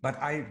 but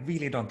I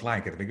really don't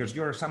like it because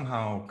you're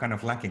somehow kind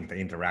of lacking the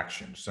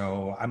interaction.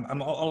 So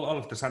I'm all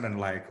of a sudden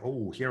like,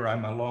 oh, here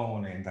I'm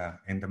alone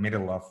in the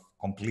middle of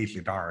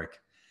completely dark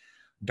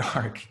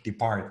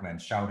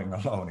department, shouting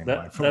alone in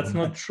my room. That's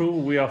not true.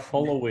 We are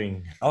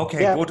following.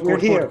 Okay, yeah, good.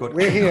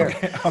 We're here.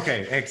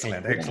 Okay,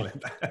 excellent.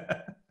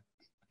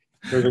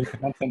 We're going to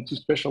mention 2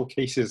 special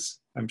cases,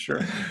 I'm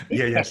sure.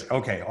 Yes.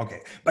 Okay.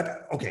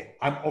 But okay,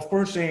 I'm of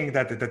course saying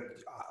that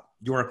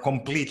you are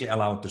completely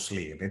allowed to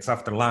sleep. It's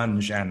after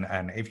lunch,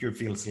 and if you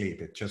feel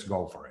sleepy, just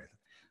go for it.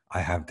 I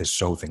have this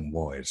soothing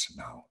voice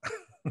now.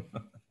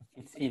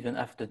 It's even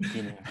after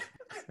dinner.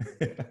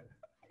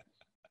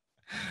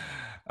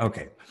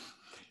 Okay.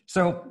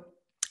 So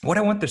what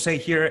I want to say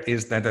here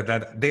is that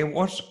there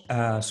was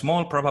a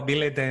small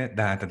probability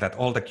that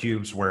all the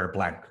cubes were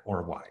black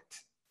or white.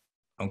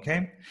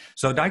 Okay.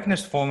 So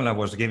Dijkner's formula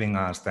was giving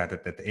us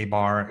that A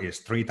bar is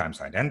 3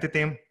 times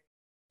identity.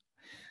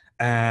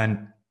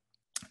 And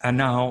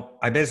now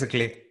I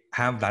basically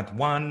have that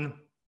one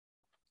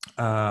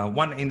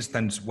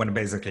instance when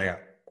basically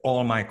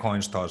all my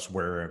coin toss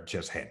were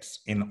just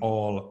heads in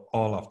all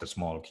of the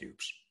small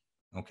cubes.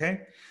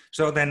 Okay,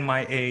 so then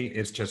my A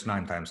is just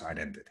 9 times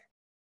identity.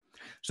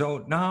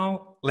 So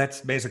now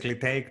let's basically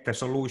take the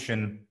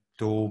solution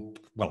to,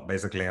 well,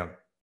 basically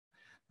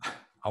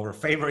our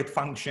favorite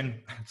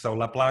function. So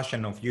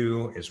Laplacian of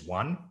U is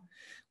 1.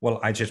 Well,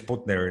 I just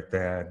put there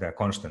the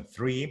constant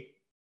 3.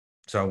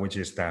 So which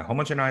is the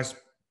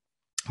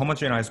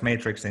homogenized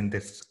matrix in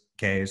this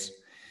case.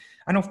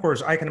 And of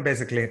course, I can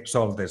basically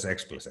solve this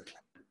explicitly.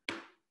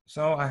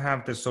 So I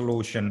have this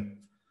solution,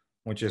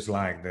 which is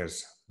like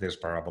this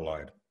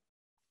paraboloid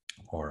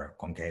or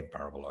concave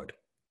paraboloid.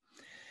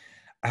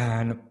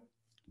 And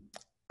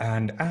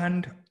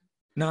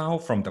now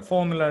from the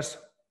formulas,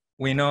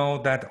 we know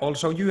that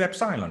also U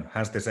epsilon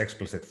has this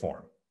explicit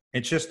form.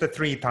 It's just the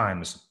 3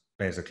 times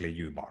basically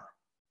U bar,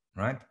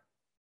 right?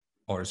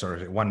 Or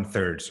sorry,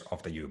 1/3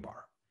 of the U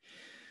bar.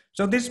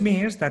 So this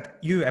means that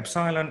U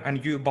epsilon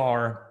and U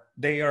bar,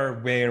 they are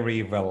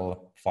very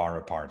well far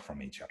apart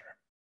from each other.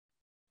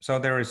 So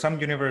there is some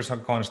universal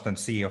constant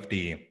C of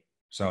D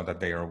so that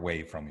they are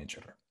away from each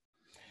other.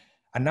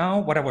 And now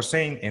what I was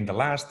saying in the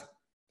last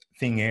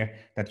thing here,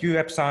 that U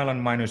epsilon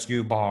minus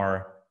U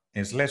bar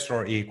is less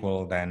or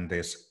equal than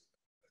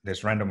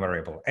this random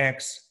variable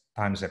X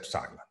times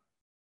epsilon.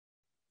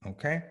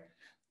 Okay,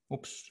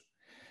 oops.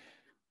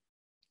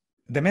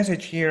 The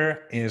message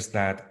here is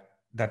that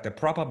the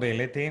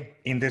probability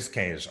in this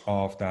case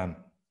of the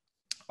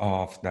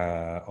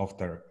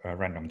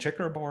random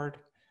checkerboard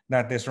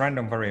that this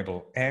random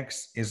variable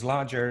x is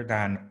larger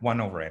than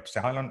 1 over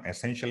epsilon,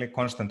 essentially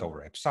constant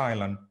over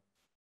epsilon,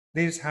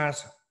 this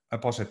has a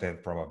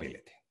positive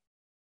probability.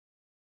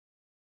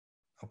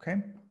 Okay?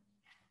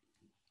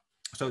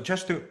 So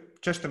just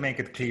to make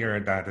it clear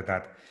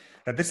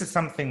that this is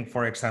something,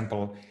 for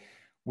example,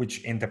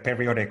 which in the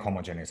periodic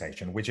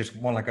homogenization, which is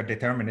more like a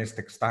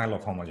deterministic style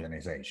of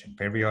homogenization,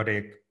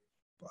 periodic,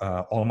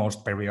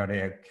 almost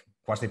periodic,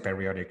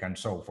 quasi-periodic, and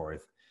so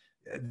forth,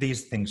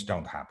 these things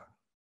don't happen.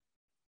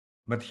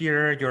 But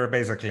here you're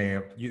basically,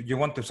 you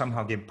want to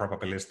somehow give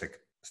probabilistic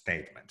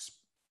statements.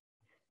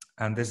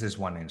 And this is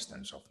one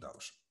instance of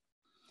those.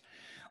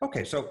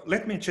 Okay, so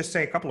let me just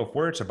say a couple of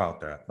words about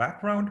the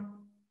background.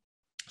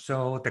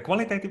 So the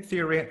qualitative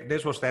theory,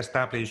 this was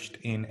established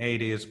in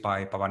 80s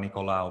by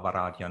Papanikolaou,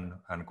 Varadyan,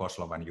 and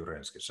Kozlov and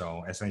Jurensky.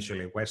 So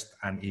essentially West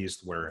and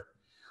East were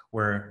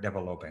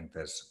developing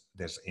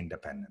this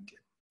independently,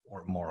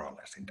 or more or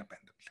less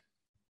independently.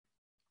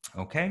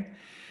 Okay,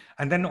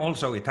 and then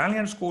also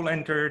Italian school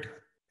entered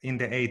in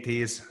the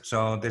 80s.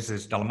 So this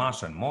is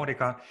Dalmaso and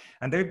Modica,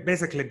 and they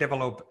basically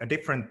developed a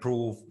different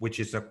proof, which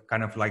is a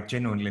kind of like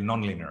genuinely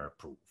nonlinear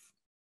proof.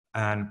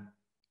 And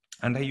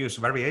they use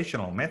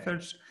variational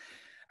methods.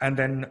 And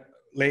then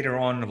later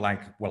on,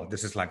 like, well,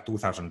 this is like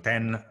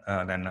 2010,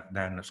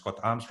 then Scott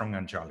Armstrong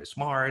and Charlie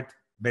Smart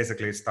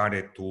basically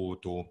started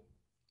to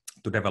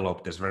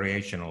develop this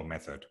variational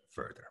method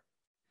further.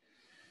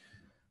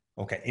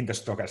 Okay, in the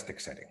stochastic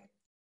setting.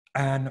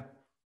 And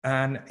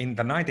in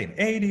the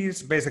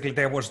 1980s, basically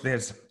there was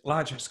this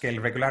large-scale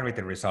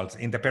regularity results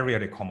in the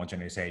periodic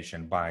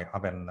homogenization by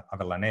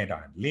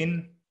Avellaneda and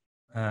Lin.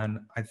 And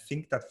I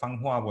think that Fang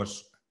Hua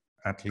was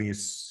at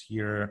least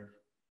here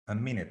a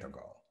minute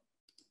ago.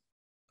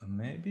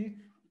 Maybe,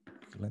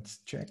 let's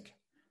check.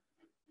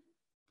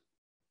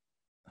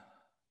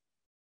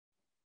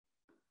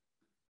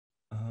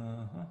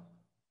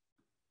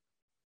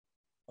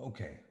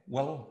 Okay,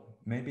 well,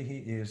 maybe he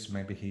is,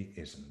 maybe he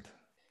isn't.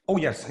 Oh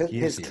yes,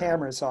 his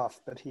camera's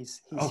off, but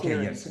he's okay,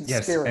 here yes, in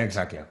yes, spirit.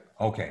 exactly.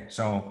 Okay,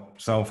 so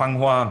Fang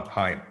Hua,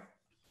 hi.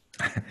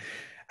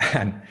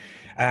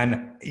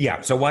 And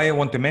yeah, so why I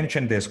want to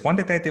mention this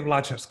quantitative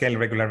large-scale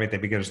regularity,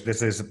 because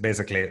this is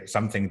basically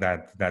something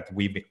that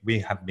we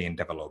have been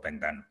developing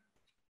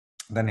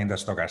then in the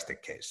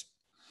stochastic case.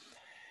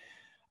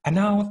 And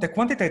now the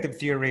quantitative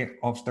theory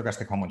of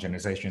stochastic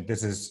homogenization,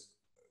 this is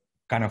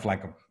kind of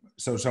like,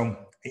 so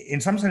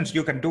in some sense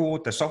you can do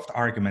the soft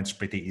arguments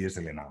pretty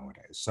easily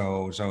nowadays.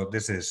 So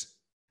this is,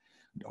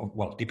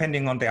 well,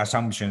 depending on the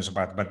assumptions,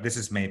 but this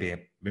is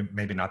maybe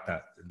not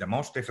the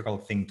most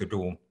difficult thing to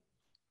do.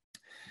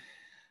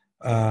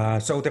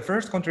 So the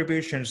first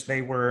contributions,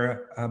 they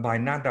were by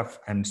Nadav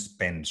and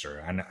Spencer,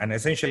 and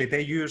essentially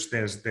they used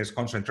this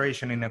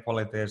concentration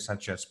inequalities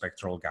such as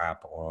spectral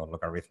gap or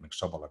logarithmic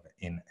Sobolev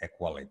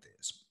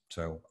inequalities.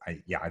 So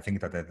I think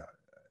that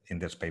in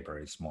this paper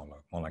it's more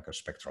like a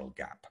spectral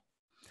gap.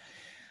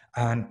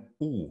 And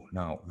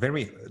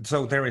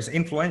so there is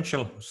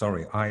influential,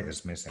 sorry, I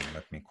is missing,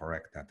 let me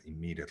correct that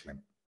immediately.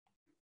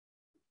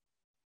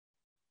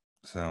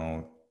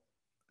 So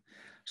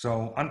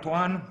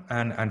Antoine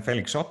and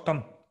Felix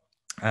Otto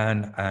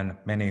and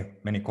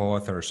many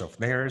co-authors of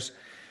theirs.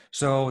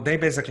 So they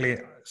basically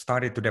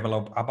started to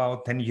develop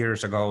about 10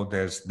 years ago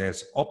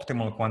this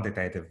optimal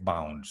quantitative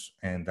bounds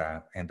in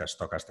the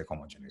stochastic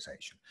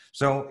homogenization.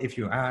 So if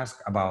you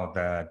ask about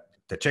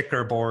the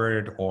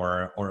checkerboard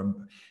or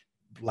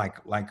like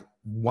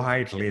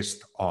wide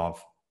list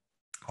of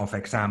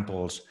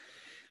examples,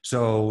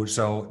 so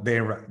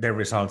their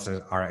results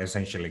are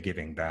essentially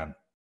giving the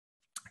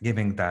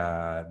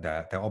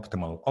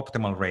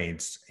optimal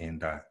rates in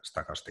the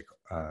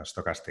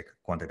stochastic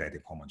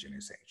quantitative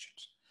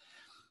homogenizations.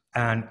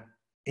 And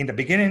in the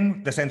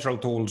beginning, the central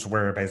tools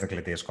were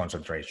basically these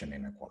concentration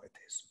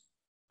inequalities.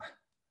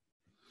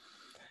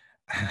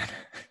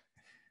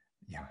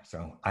 Yeah,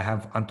 so I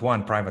have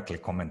Antoine privately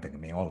commenting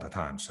me all the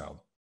time, so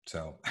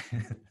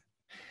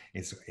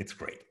it's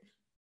great.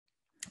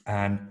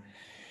 And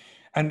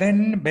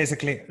then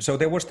basically, so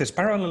there was this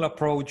parallel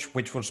approach,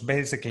 which was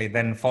basically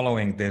then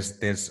following this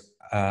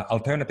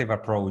alternative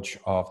approach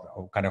of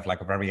kind of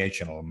like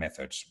variational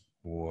methods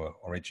who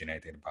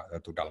originated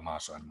to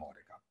Dalmaso and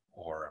Modica,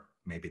 or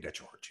maybe De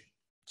Giorgi.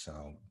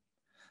 So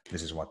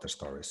this is what the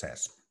story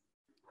says.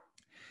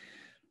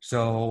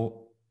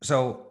 So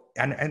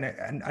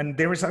and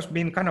there has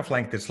been kind of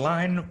like this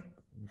line,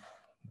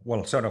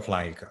 well, sort of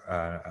like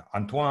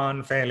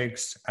Antoine,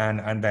 Felix,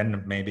 and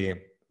then maybe,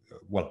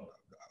 well,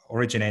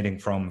 originating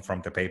from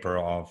the paper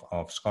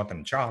of Scott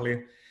and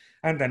Charlie.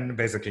 And then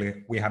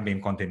basically we have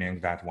been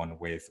continuing that one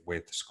with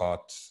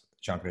Scott,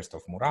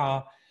 Jean-Christophe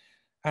Mourrat,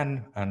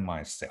 and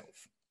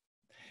myself.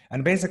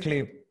 And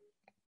basically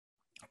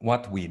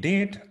what we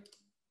did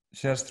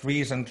just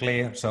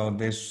recently, so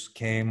this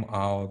came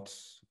out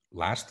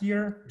last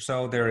year.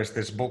 So there is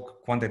this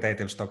book,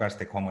 Quantitative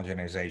Stochastic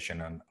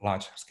Homogenization and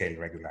Large-Scale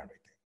Regularity.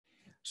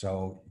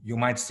 So you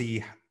might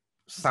see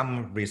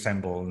some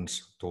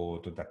resemblance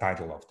to the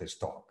title of this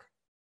talk.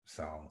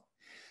 So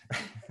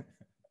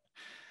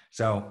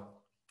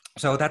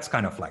So that's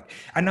kind of like,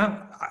 and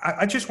now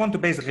I just want to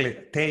basically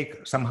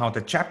take somehow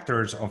the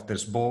chapters of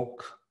this book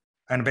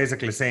and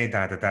basically say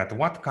that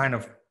what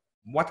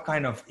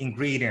kind of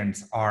ingredients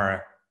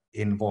are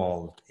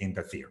involved in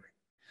the theory.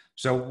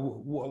 So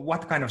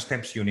what kind of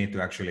steps you need to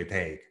actually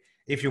take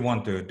if you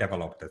want to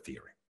develop the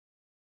theory.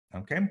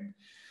 Okay.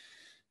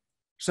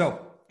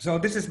 So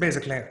this is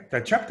basically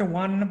the chapter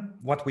 1.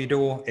 What we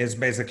do is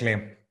basically,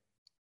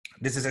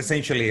 this is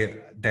essentially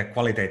the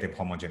qualitative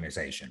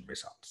homogenization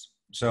results.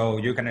 So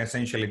you can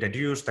essentially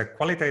deduce the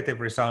qualitative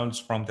results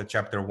from the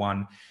chapter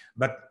 1,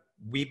 but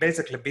we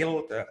basically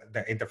build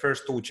in the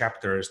first 2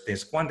 chapters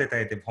this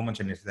quantitative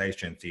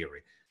homogenization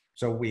theory.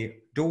 So we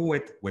do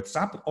it with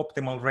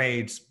suboptimal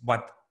rates,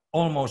 but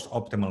almost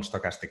optimal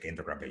stochastic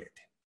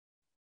integrability.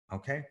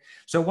 Okay,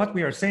 so what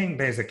we are saying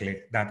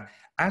basically that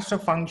as a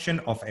function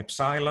of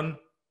epsilon,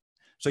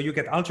 so you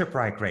get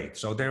algebraic rate.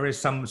 So there is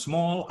some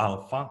small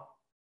alpha,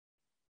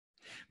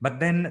 but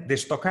then the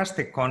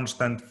stochastic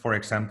constant, for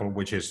example,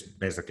 which is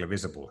basically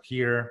visible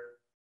here.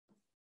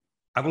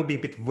 I will be a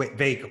bit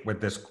vague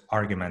with this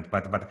argument,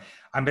 but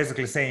I'm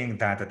basically saying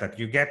that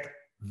you get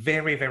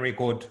very, very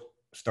good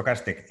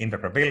stochastic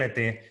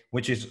integrability,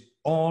 which is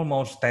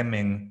almost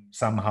stemming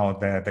somehow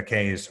the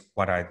case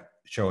what I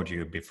showed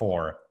you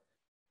before,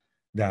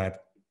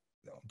 that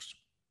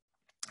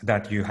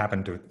you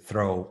happen to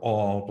throw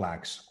all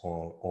blacks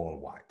or all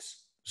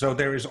whites. So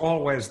there is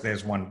always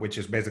this one, which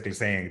is basically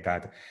saying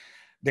that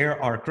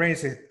there are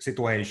crazy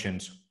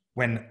situations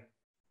when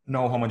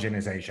no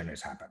homogenization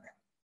is happening,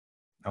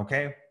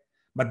 okay?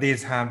 But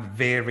these have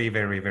very,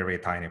 very, very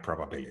tiny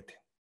probability,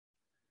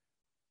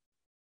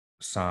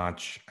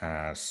 such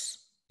as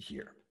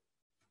here,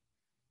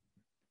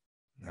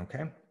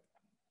 okay?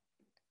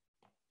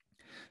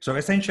 So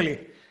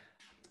essentially,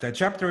 the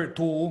chapter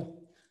 2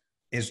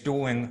 is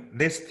doing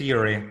this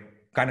theory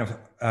kind of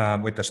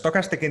with the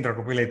stochastic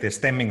integrability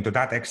stemming to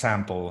that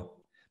example,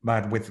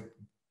 but with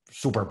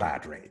super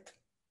bad rate.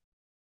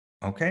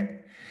 Okay,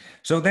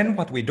 so then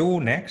what we do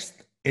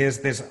next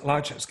is this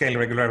large scale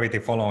regularity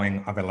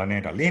following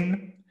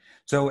Avellaneda-Lin.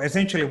 So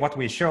essentially what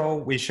we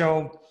show,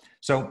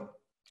 so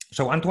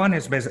Antoine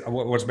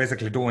was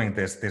basically doing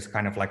this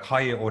kind of like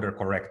higher order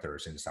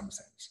correctors in some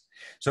sense.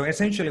 So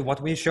essentially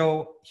what we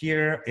show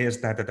here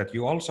is that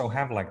you also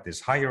have like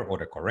this higher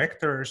order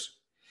correctors,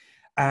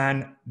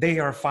 and they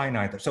are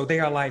finite. So they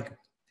are like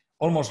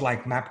almost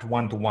like mapped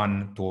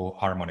one-to-one to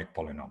harmonic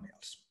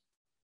polynomials.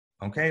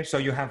 Okay, so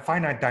you have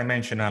finite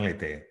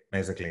dimensionality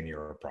basically in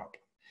your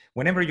problem.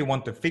 Whenever you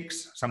want to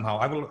fix somehow,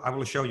 I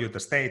will show you the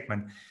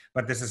statement,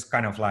 but this is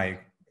kind of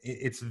like,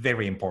 it's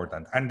very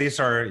important. And these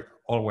are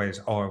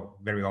always or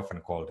very often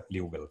called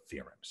Liouville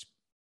theorems.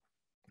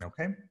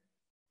 Okay.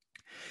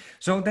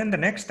 So then the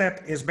next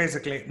step is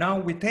basically, now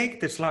we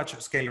take this large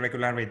scale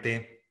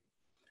regularity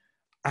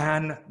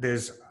and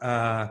this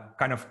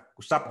kind of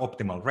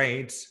suboptimal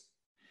rates,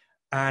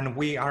 and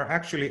we are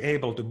actually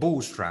able to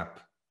bootstrap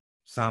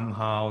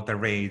somehow the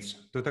rates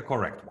to the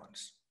correct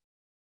ones.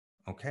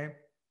 Okay,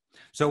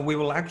 so we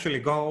will actually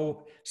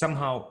go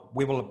somehow,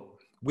 we will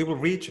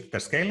reach the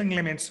scaling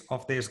limits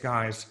of these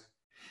guys,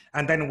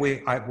 and then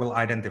I will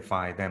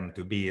identify them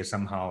to be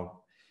somehow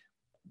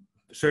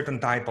certain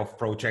type of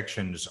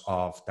projections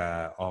of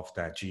the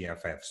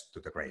GFFs to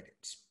the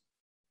gradients.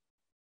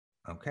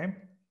 Okay,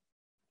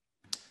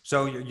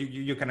 so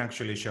you can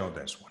actually show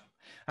this one.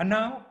 And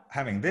now,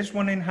 having this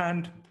one in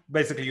hand,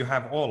 basically you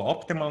have all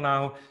optimal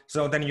now,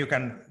 so then you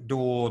can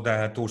do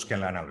the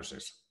 2-scale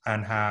analysis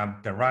and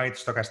have the right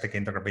stochastic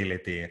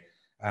integrability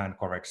and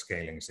correct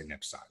scalings in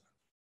epsilon.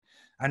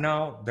 And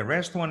now the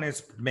rest one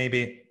is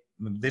maybe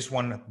this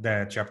one,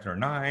 the chapter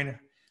 9.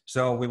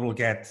 So we will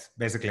get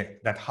basically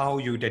that how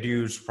you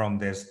deduce from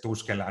this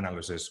 2-scale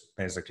analysis,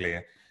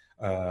 basically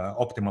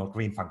optimal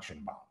green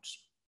function bounds.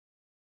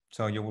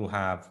 So you will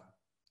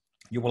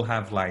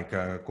have like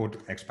a good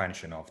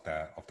expansion of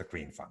the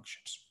green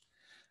functions.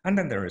 And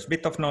then there is a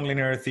bit of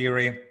nonlinear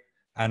theory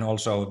and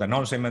also the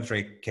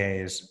non-symmetric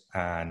case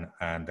and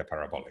the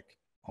parabolic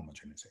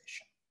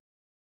homogenization.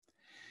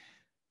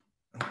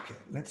 Okay,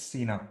 let's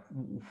see now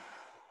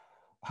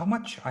how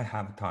much I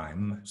have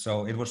time.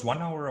 So it was 1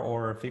 hour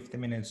or 50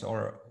 minutes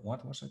or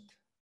what was it?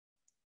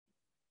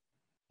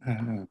 I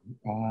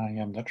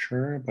am not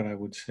sure, but I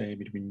would say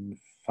between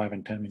 5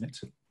 and 10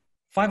 minutes.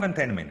 5 and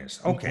 10 minutes.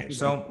 Okay,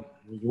 so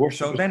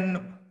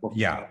then,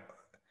 yeah,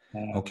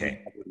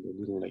 okay. A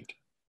little late.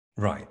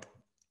 Right.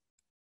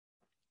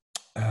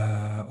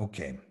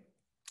 Okay.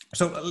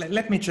 So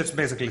let me just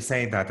basically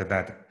say that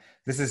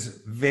this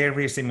is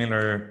very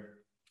similar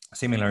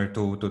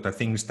to the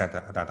things that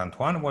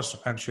Antoine was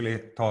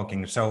actually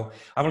talking. So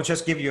I will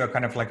just give you a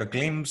kind of like a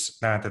glimpse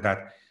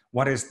that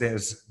what is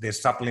this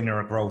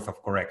sublinear growth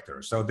of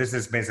correctors. So this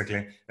is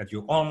basically that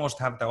you almost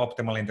have the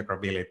optimal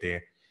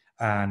integrability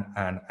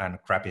and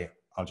crappy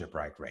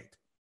algebraic rate.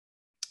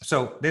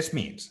 So this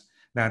means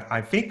that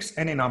I fix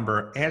any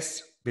number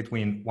S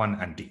between 1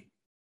 and D.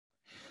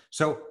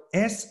 So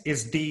S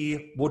is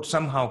D would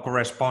somehow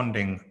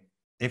corresponding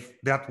if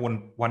that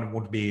one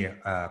would be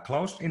a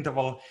closed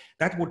interval,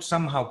 that would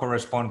somehow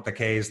correspond to the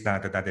case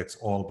that it's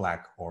all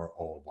black or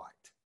all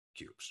white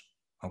cubes.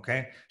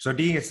 Okay, so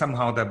D is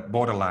somehow the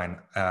borderline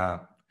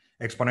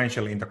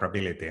exponential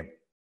integrability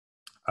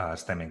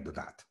stemming to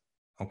that.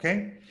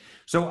 Okay,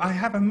 so I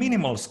have a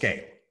minimal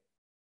scale.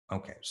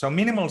 Okay, so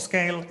minimal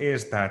scale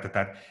is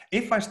that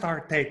if I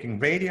start taking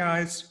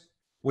radii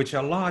which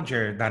are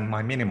larger than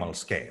my minimal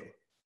scale,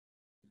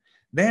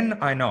 then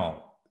I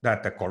know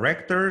that the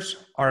correctors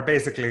are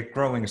basically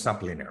growing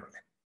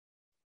sublinearly.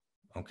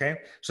 Okay,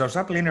 so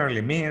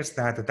sublinearly means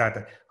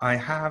that I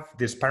have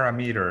this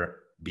parameter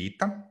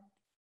beta.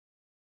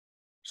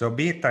 So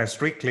beta is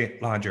strictly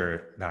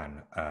larger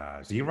than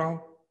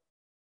 0.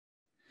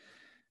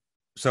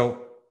 So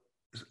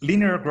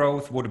linear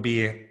growth would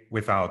be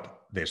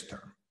without this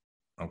term.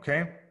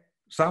 Okay,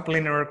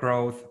 sublinear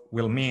growth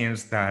will mean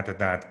that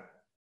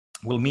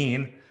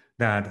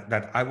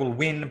I will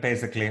win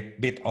basically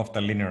bit of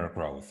the linear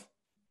growth.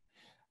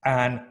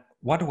 And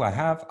what do I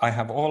have? I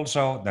have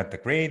also that the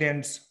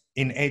gradients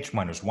in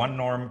h-1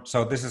 norm.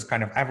 So this is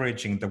kind of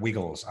averaging the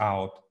wiggles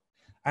out,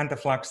 and the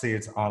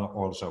fluxes are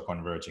also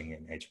converging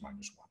in h-1.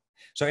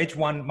 So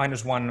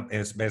h1-1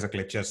 is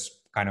basically just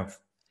kind of,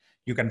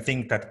 you can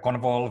think that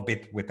convolve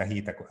bit with the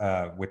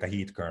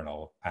heat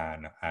kernel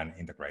and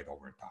integrate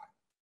over time.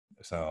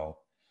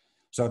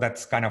 So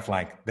that's kind of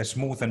like the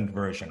smoothened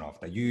version of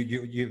the,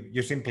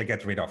 you simply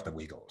get rid of the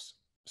wiggles.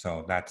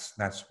 So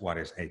that's what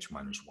is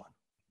h-1.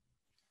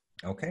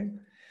 Okay.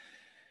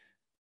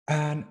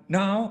 And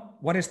now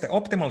what is the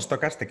optimal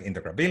stochastic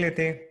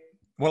integrability?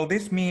 Well,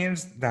 this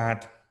means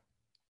that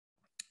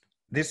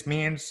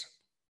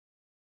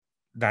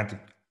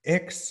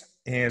x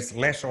is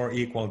less or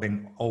equal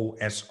than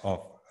OS of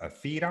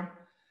theta.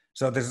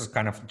 So this is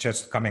kind of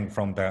just coming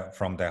from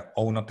the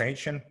O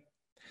notation.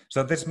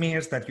 So this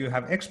means that you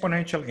have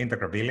exponential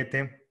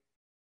integrability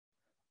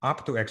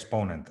up to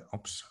exponent,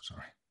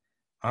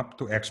 up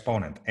to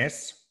exponent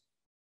s,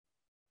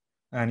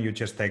 and you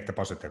just take the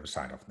positive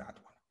side of that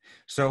one.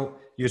 So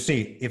you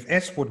see, if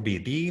s would be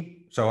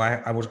d, so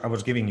I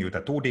was giving you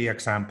the 2D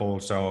example,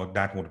 so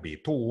that would be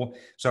 2.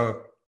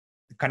 So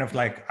kind of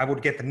like I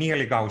would get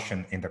nearly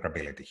Gaussian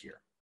integrability here.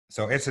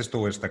 So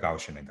SS2 is the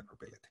Gaussian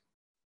integrability.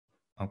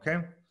 Okay,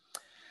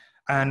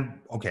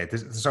 and okay,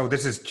 so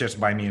this is just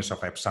by means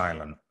of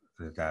epsilon,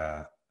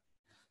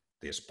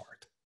 this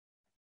part.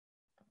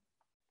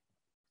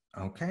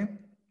 Okay,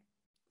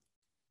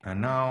 and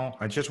now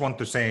I just want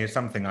to say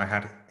something. I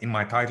had in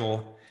my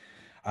title,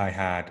 I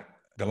had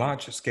the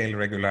large scale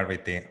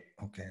regularity.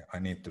 Okay, I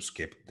need to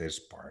skip this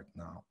part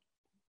now.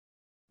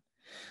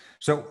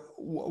 So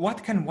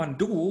what can one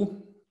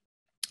do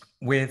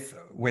with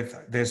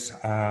this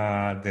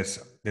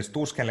this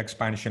two-scale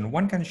expansion?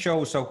 One can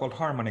show so-called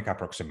harmonic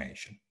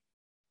approximation.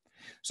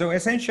 So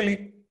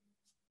essentially,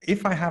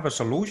 if I have a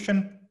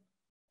solution,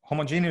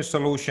 homogeneous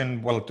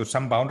solution, well, to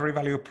some boundary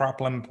value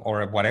problem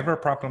or whatever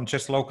problem,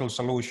 just local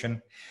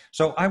solution.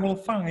 So I will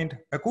find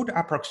a good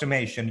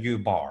approximation U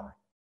bar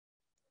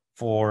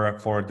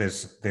for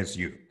this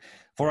U.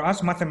 For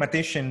us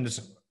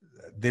mathematicians,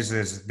 this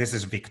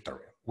is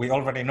victory. We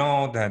already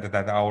know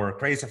that our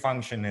crazy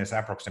function is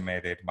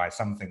approximated by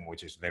something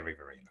which is very,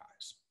 very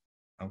nice.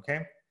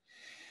 Okay.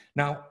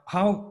 Now,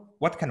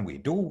 what can we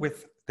do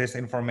with this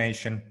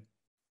information?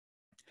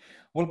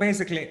 Well,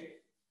 basically,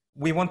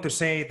 we want to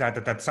say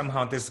that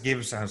somehow this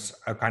gives us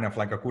a kind of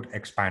like a good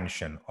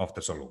expansion of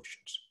the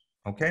solutions.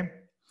 Okay.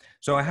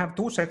 So I have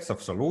two sets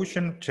of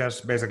solution.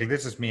 Just basically,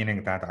 this is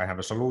meaning that I have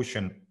a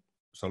solution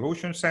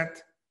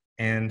set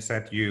in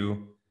set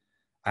U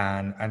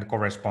and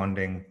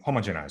corresponding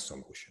homogenized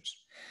solutions.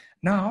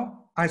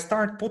 Now I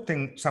start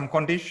putting some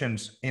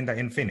conditions in the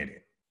infinity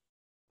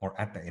or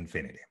at the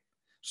infinity.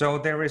 So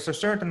there is a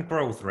certain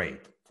growth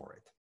rate for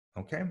it.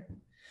 Okay.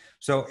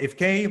 So if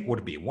K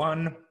would be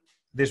 1,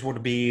 this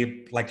would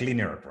be like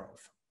linear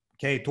growth.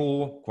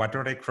 K2,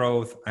 quadratic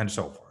growth, and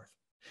so forth.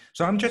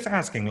 So I'm just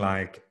asking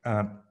like,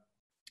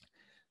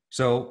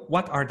 so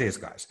what are these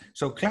guys?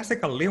 So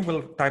classical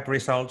Liouville type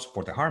results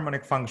for the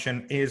harmonic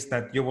function is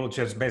that you will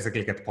just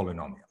basically get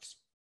polynomials.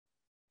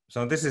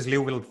 So this is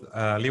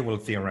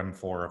Liouville theorem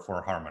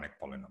for harmonic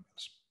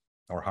polynomials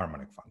or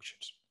harmonic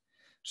functions.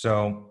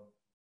 So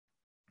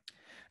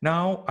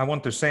now I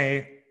want to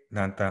say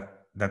that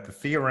the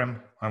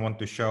theorem I want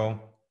to show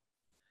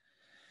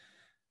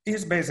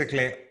is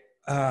basically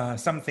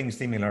something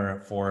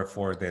similar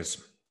for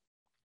this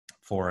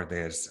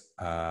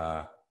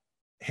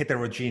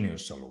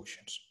heterogeneous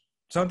solutions.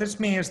 So this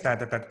means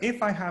that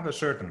if I have a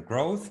certain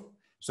growth,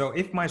 so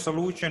if my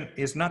solution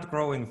is not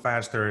growing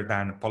faster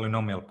than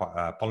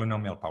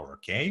polynomial power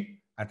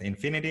k at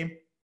infinity,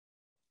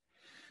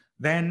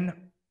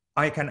 then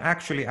I can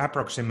actually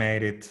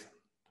approximate it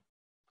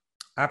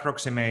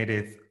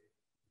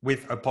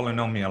with a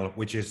polynomial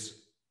which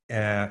is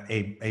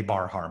a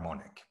bar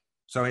harmonic.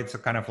 So it's a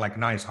kind of like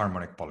nice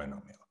harmonic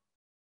polynomial.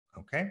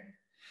 Okay,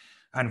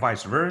 and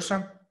vice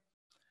versa.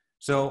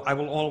 So I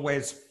will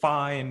always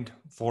find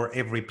for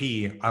every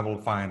p, I will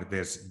find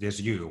this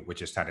u,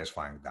 which is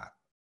satisfying that.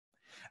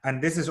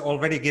 And this is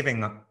already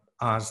giving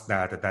us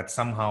that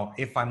somehow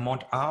if I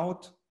mod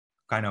out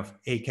kind of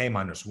AK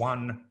minus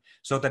 1,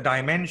 so the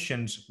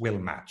dimensions will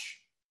match.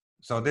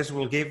 So this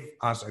will give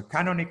us a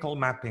canonical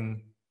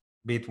mapping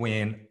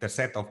between the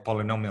set of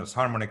polynomials,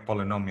 harmonic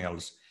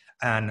polynomials,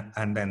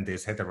 and then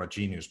these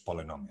heterogeneous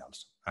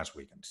polynomials, as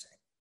we can say.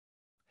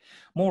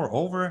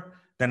 Moreover,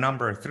 the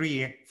number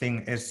 3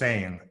 thing is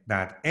saying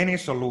that any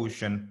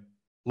solution,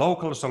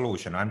 local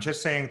solution, I'm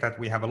just saying that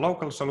we have a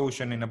local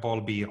solution in a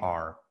ball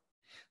BR.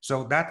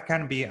 So that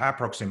can be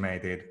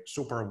approximated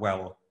super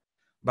well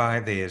by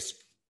these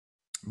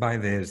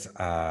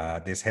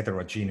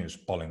heterogeneous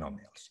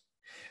polynomials.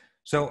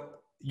 So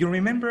you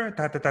remember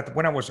that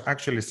when I was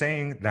actually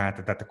saying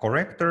that the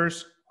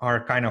correctors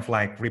are kind of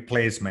like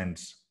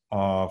replacements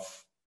of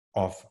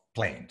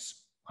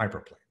planes,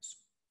 hyperplanes,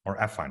 or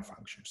affine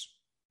functions.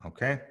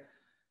 Okay,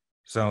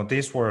 so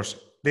this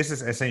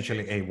is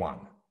essentially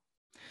A1.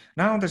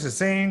 Now this is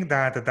saying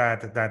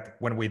that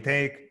when we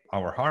take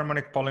our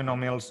harmonic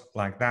polynomials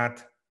like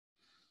that,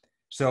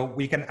 so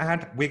we can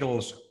add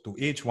wiggles to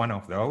each one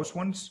of those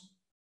ones,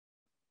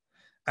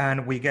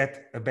 and we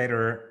get a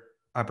better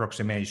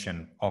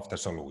approximation of the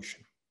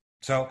solution.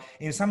 So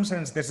in some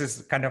sense, this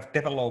is kind of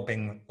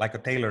developing like a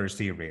Taylor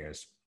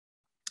series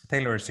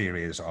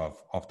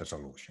of the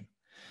solution.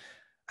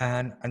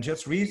 And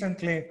just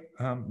recently,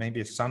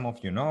 maybe some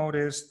of you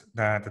noticed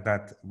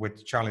that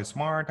with Charlie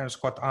Smart and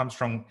Scott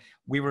Armstrong,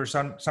 we were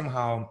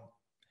somehow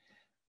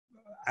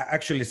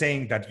actually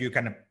saying that you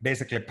can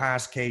basically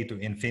pass K to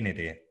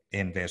infinity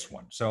in this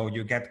one. So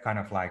you get kind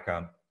of like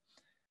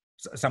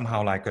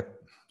somehow like a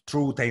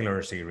true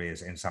Taylor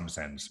series in some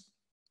sense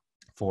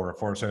for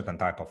a certain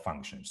type of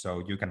function.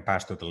 So you can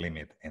pass to the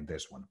limit in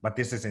this one, but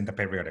this is in the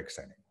periodic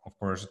setting. Of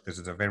course, this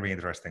is a very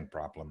interesting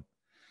problem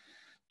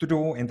to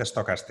do in the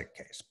stochastic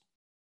case,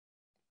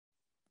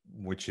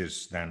 which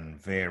is then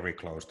very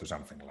close to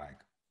something like,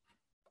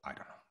 I don't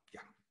know,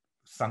 yeah,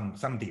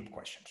 some deep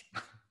questions.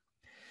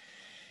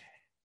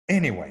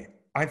 Anyway,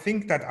 I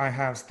think that I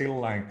have still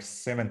like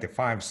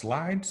 75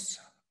 slides.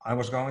 I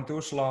was going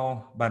too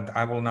slow, but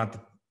I will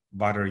not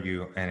bother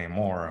you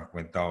anymore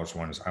with those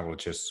ones. I will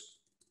just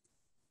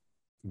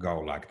go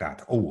like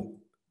that. Oh,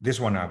 this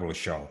one I will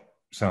show.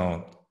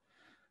 So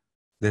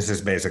this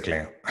is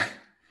basically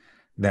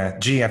the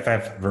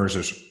GFF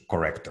versus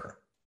corrector.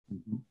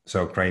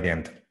 So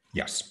gradient,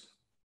 yes.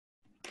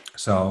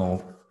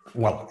 So,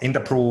 well, in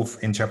the proof,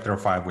 in chapter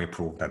 5, we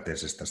proved that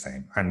this is the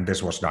same. And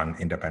this was done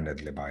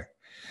independently by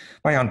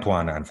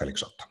Antoine and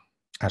Felix Otto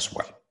as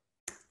well.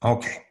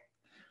 Okay.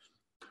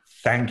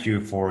 Thank you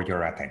for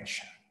your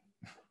attention.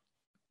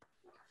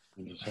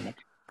 Thank you so much.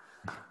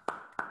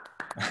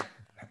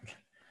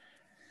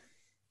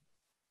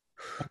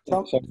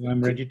 So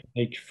I'm ready to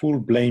take full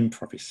blame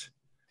for this.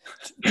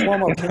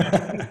 Tuomo,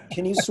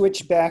 can you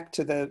switch back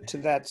to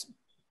that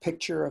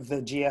picture of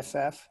the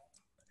GFF?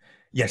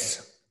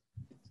 Yes.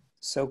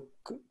 So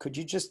could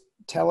you just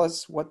tell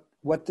us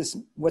what this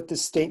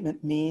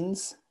statement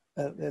means?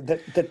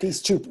 That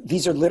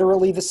these are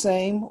literally the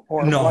same,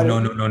 or no.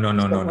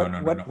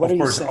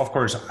 Of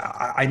course,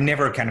 I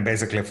never can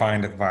basically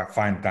find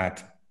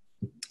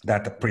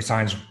that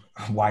precise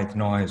white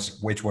noise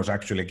which was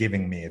actually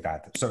giving me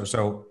that.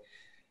 So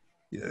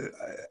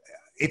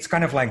it's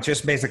kind of like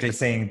just basically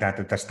saying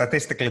that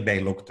statistically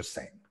they look the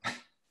same.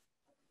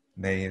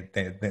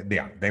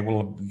 They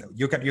will.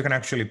 You can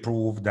actually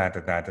prove that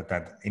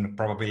in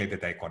probability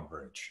they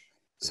converge.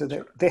 So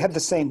they have the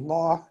same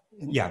law.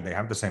 Yeah, they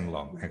have the same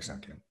law,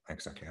 exactly,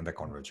 and the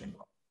converging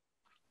law.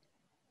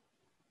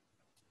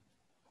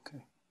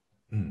 Okay.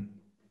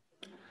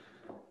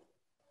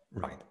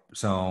 Right.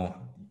 So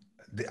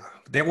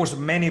there was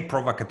many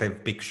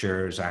provocative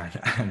pictures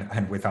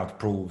and without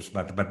proofs,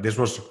 but this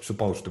was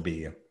supposed to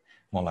be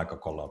more like a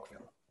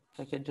colloquial.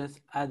 If I could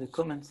just add a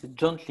comment, the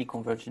jointly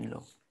converging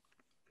law.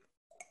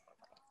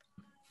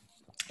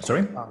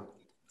 Sorry?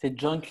 The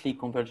jointly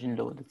converging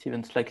law, that's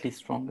even slightly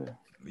stronger.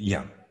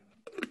 Yeah.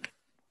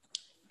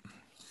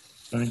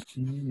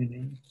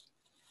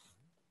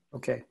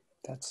 Okay,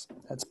 that's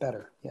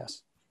better.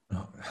 Yes.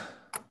 Oh.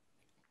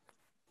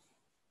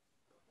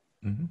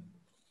 Mm-hmm.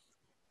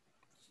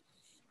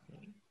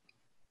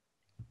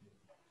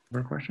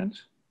 More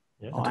questions?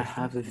 Yeah. I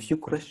have a few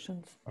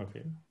questions.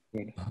 Okay.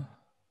 Good.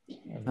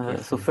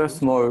 So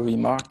first, more a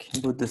remark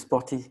about the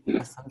sporty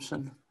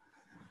assumption.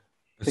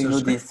 So you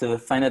know this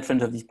finite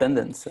range of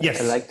dependence.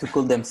 Yes. I like to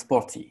call them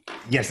sporty.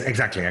 Yes,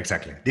 exactly.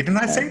 Didn't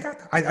I say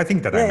that? I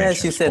think that I mentioned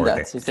yes, you said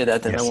sporty. that. You said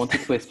that, and Yes. I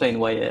wanted to explain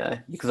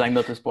why, because I'm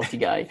not a sporty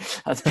guy,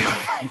 as people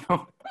might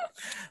know.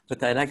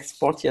 But I like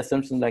sporty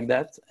assumptions like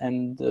that,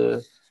 and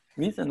the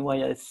reason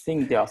why I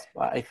think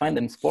I find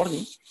them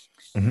sporty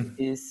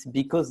is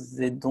because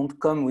they don't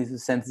come with a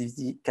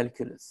sensitivity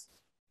calculus.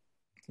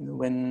 You know,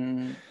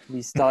 when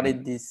we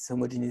started this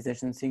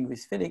homogenization thing with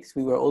Felix,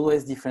 we were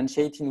always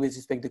differentiating with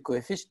respect to the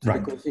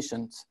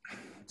coefficient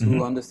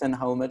to understand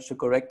how much the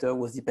corrector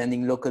was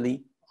depending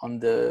locally on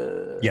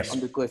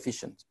the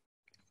coefficient.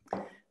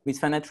 With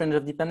finite range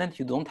of dependence,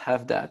 you don't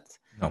have that.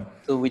 No.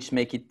 So which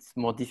make it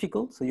more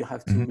difficult. So you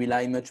have to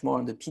rely much more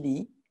on the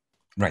PDE.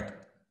 Right.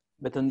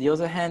 But on the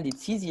other hand,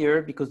 it's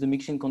easier because the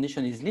mixing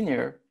condition is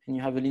linear and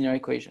you have a linear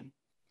equation.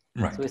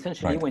 Right. So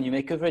essentially, when you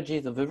make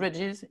averages of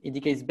averages, it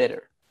decays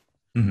better.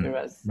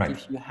 Whereas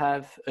if you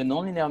have a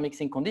nonlinear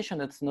mixing condition,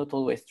 that's not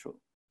always true.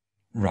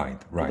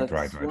 Right. So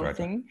that's one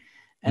thing.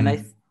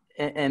 And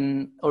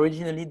and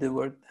originally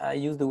I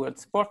used the word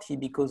sporty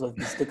because of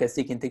the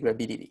stochastic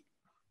integrability.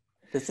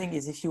 The thing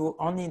is, if you're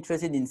only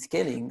interested in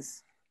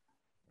scalings,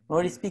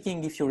 morally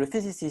speaking, if you're a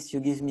physicist, you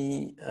give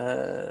me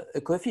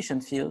a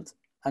coefficient field,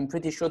 I'm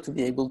pretty sure to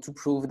be able to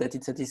prove that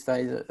it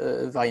satisfies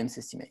a variance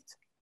estimate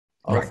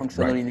or a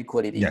functional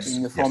inequality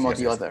in the form or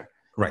the other.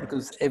 Right.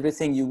 Because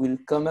everything you will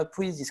come up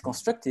with is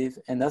constructive,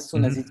 and as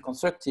soon as it's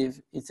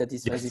constructive, it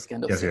satisfies this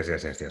kind of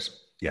thing.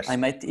 Yes. I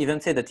might even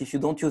say that if you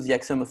don't use the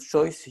axiom of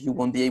choice, you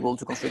won't be able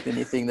to construct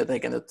anything that I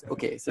cannot.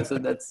 Okay, so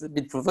that's a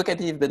bit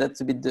provocative, but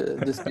that's a bit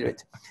the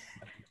spirit.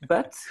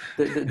 But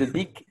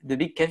the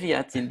big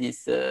caveat in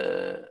this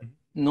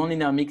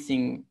nonlinear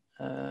mixing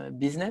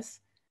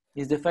business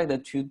is the fact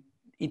that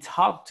it's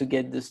hard to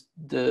get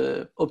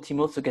the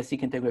optimal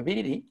stochastic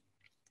integrability.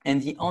 And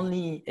the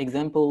only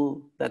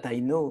example that I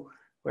know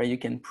where you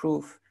can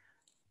prove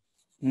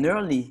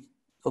nearly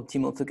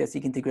optimal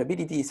stochastic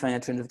integrability is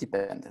finite range of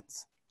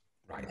dependence.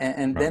 Right.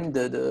 And then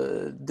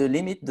the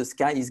limit, the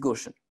sky is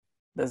Gaussian.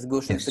 That's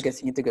Gaussian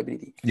stochastic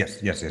integrability.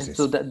 Yes.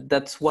 So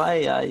that's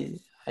why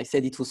I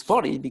said it was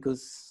sporty,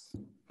 because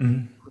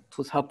it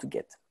was hard to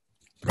get.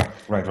 Right.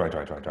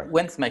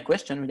 When's my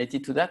question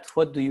related to that?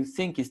 What do you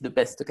think is the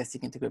best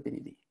stochastic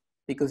integrability?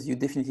 Because you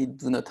definitely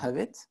do not have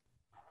it.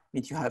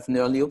 You have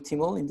nearly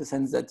optimal in the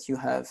sense that you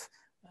have.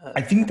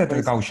 I think that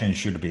the Gaussian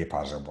should be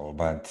possible,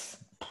 but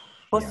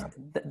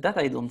that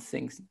I don't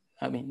think.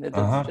 I mean,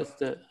 that's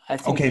just. I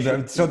think.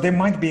 Okay, so there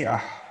might be a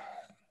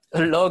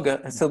log.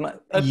 So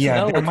up to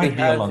now, what we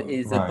have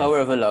is the power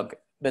of a log,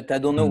 but I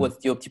don't know what's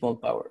the optimal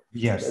power.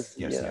 Yes.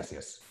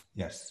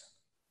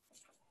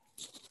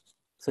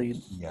 So you.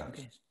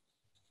 Okay.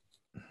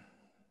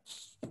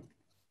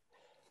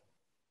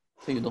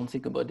 So you don't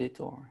think about it,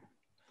 or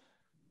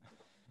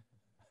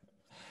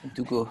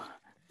to go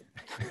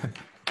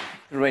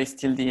race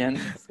till the end.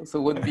 So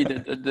what would be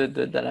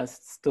the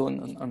last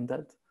stone on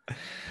that?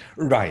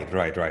 Right.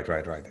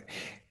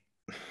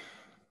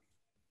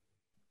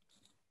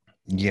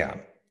 Yeah.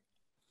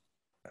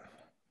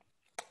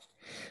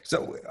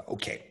 So,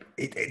 okay,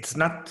 it's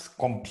not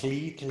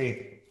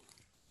completely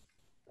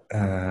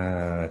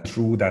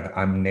true that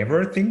I'm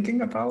never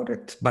thinking about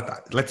it,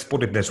 but let's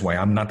put it this way,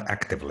 I'm not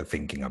actively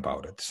thinking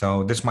about it.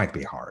 So this might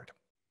be hard.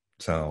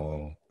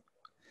 So,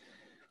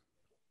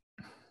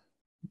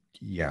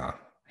 yeah.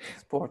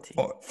 Sporty.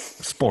 Oh,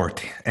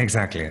 sporty,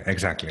 exactly.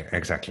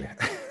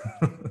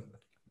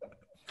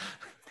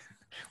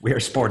 We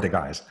are sporty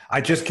guys. I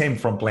just came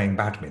from playing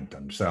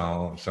badminton,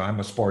 so I'm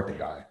a sporty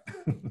guy.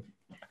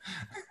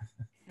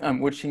 I'm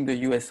watching the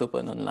US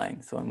Open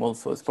online, so I'm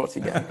also a sporty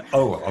guy.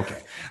 Oh,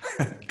 okay.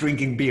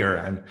 Drinking beer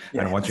and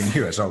watching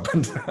US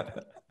Open.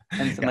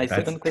 And so my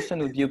second question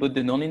would be about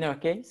the nonlinear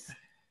case.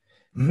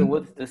 So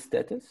what's the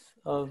status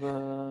of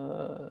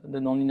the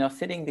nonlinear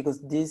setting? Because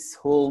this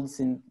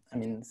holds in, I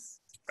mean...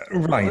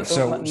 Right,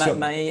 so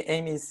my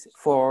aim is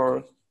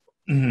for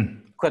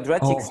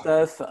quadratic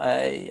stuff.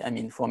 I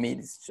mean, for me,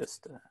 it's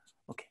just...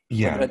 okay.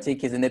 Yeah.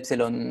 Quadratic is an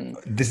epsilon.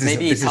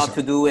 Maybe it's hard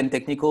to do and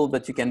technical,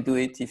 but you can do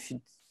it if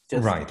you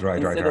just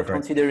instead of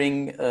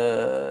considering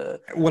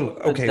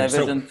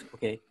divergent.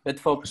 But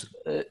for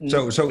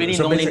really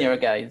nonlinear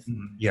guys.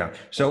 Yeah.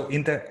 So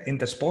in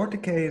the sporty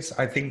case,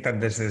 I think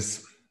that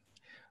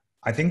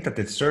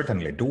it's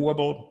certainly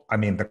doable. I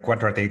mean, the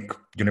quadratic,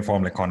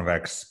 uniformly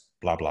convex,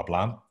 blah blah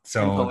blah.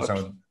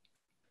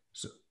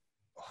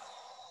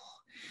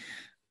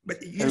 But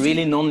a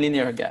really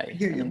nonlinear guy.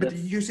 Yeah, but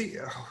you see,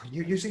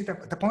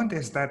 the point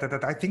is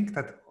that I think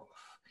that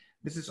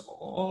this is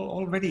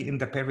already in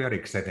the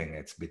periodic setting.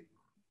 It's a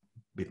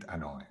bit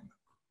annoying.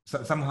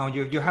 So somehow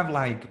you have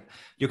like,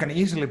 you can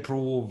easily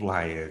prove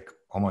like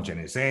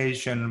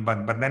homogenization,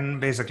 but then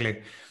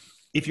basically,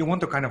 if you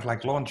want to kind of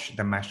like launch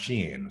the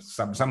machine,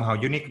 somehow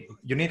you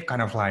need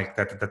kind of like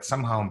that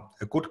somehow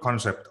a good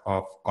concept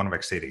of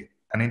convexity.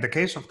 And in the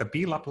case of the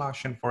P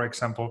Laplacian, for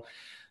example,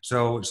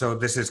 so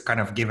this is kind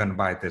of given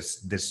by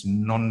this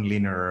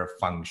nonlinear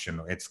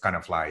function. It's kind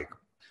of like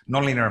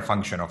nonlinear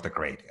function of the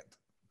gradient.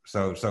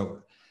 So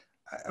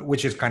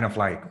which is kind of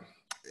like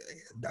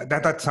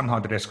that's somehow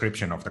the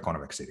description of the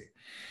convexity.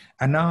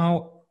 And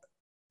now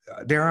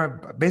there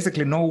are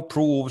basically no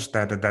proofs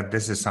that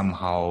this is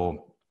somehow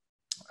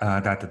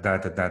that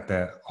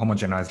the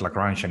homogenized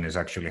Lagrangian is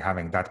actually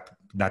having that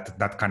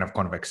kind of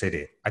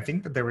convexity. I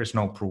think that there is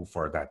no proof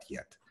for that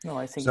yet. No,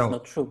 I think it's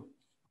not true.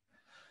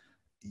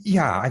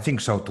 Yeah, I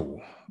think so too.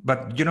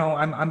 But you know,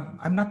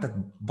 I'm not that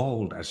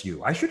bold as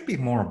you. I should be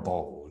more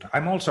bold.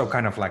 I'm also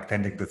kind of like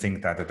tending to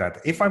think that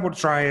if I would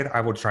try it,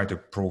 I would try to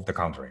prove the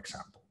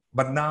counterexample.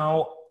 But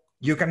now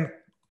you can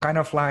kind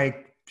of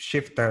like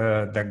shift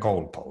the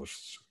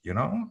goalposts. You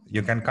know,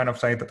 you can kind of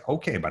say that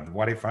okay, but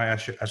what if I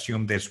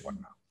assume this one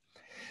now?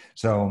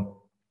 So,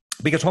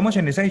 because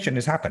homogenization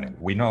is happening,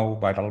 we know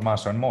by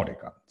Dalmaso and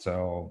Modica.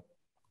 So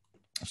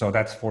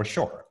that's for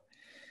sure.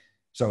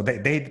 So they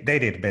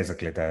did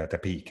basically the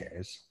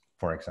PKs,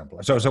 for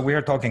example. So we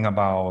are talking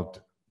about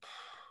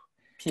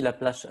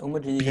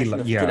homogenization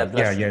of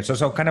P-Laplacian. Yeah.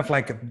 So kind of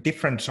like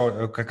different sort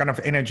of kind of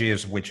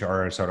energies which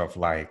are sort of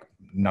like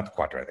not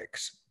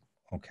quadratics.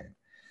 Okay.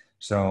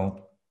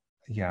 So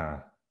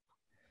yeah.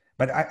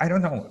 But I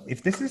don't know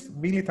if this is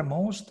really the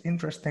most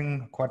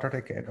interesting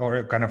quadratic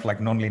or kind of like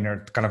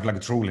nonlinear, kind of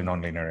like truly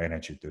nonlinear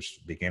energy to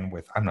begin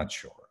with. I'm not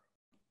sure.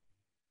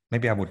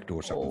 Maybe I would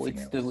do something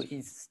else.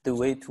 It's the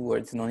way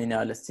towards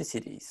nonlinear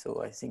elasticity.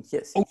 So I think,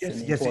 yes. Oh,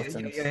 yes,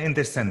 in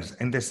this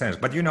sense.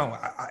 But you know,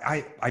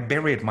 I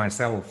buried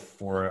myself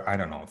for, I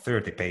don't know,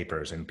 30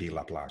 papers in P.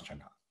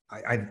 Laplacian.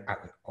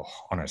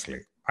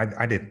 Honestly,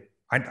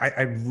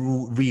 I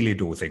really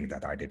do think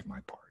that I did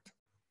my part.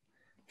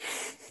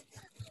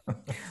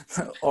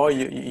 Or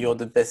you're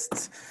the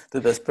best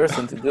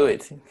person to do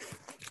it.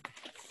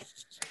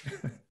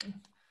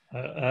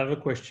 I have a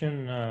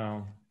question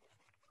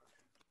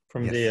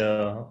from yes.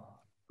 the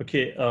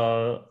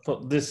so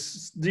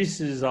this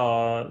is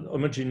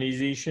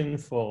homogenization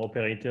for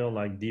operator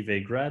like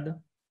Divé-Grad.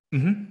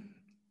 Mm-hmm.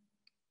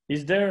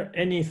 Is there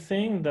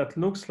anything that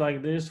looks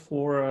like this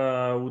for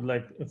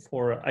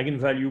for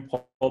eigenvalue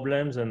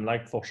problems and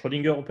like for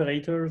Schrödinger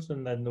operators,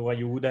 and then where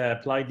you would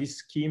apply this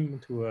scheme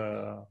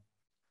to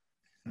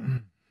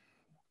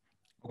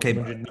okay,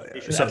 at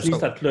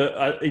least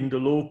in the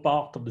lower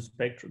part of the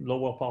spectrum.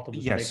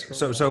 Yes.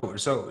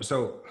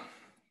 So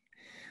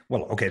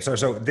well, okay.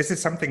 So this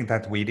is something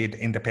that we did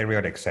in the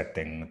periodic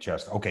setting.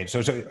 Just okay.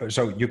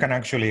 So you can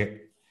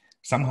actually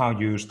somehow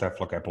use the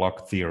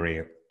block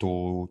theory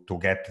to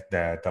get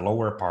the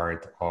lower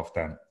part of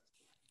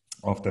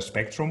the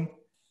spectrum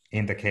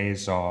in the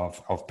case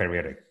of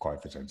periodic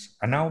coefficients.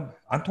 And now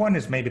Antoine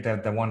is maybe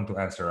the one to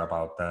answer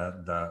about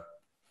the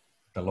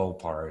low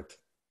part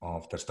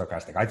of the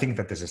stochastic. I think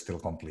that this is still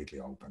completely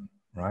open,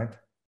 right?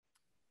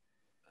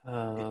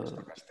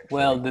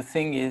 Well, the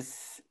thing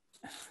is,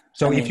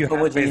 so if you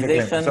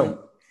homogenization.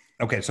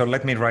 So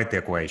let me write the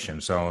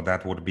equation. So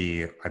that would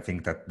be, I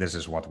think that this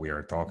is what we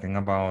are talking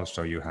about.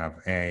 So you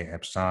have A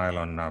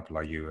epsilon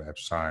nabla U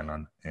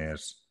epsilon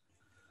is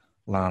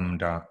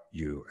lambda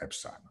U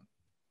epsilon.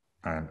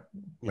 And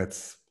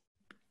let's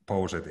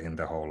pose it in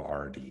the whole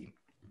RD.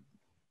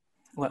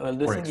 Well,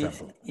 the thing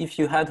is, if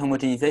you had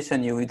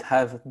homogenization, you would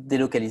have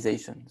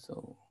delocalization.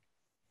 So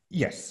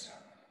yes,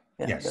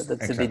 yeah, yes,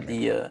 that's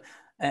exactly. A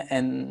bit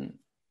the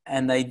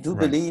and I do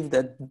believe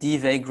that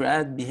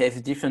Divé-Grad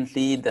behaves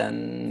differently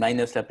than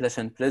minus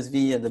Laplacian plus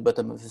V at the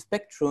bottom of the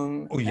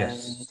spectrum. Oh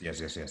yes,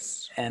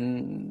 yes.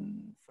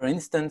 And for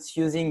instance,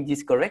 using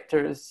these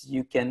correctors,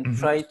 you can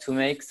try to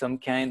make some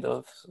kind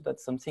of,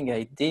 that's something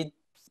I did.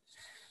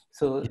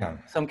 So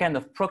some kind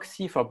of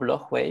proxy for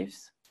Bloch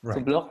waves. Right.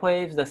 So Bloch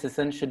waves, that's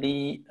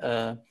essentially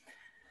a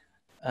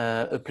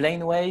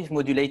plane wave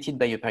modulated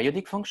by a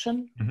periodic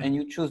function, and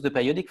you choose the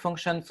periodic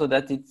function so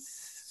that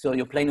so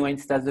your plane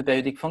wave starts the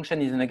periodic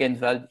function is an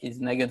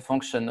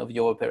eigenfunction of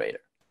your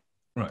operator.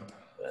 Right.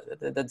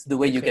 That's the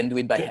way you can do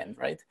it by hand,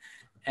 right?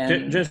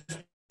 And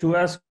just to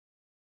ask,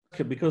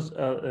 because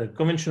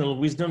conventional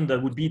wisdom that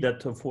would be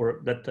that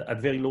at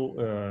very low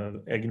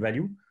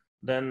eigenvalue,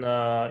 then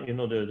you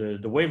know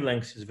the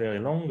wavelength is very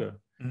long,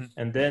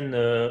 and then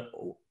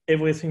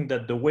everything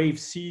that the wave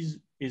sees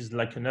is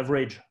like an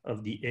average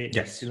of the A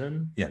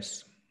epsilon.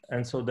 Yes.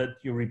 And so that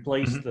you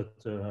replace that.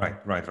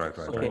 Right.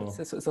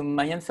 Okay, so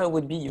my answer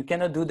would be you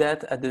cannot do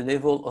that at the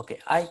level, okay,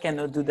 I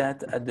cannot do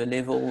that at the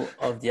level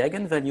of the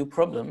eigenvalue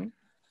problem,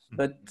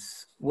 but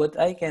what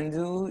I can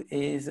do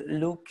is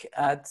look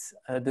at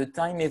the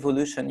time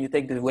evolution. You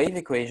take the wave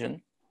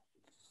equation,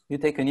 you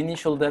take an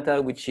initial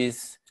data, which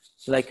is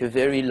like a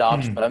very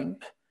large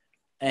bump,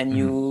 and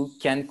you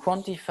can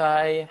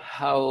quantify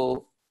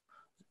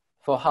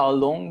for how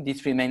long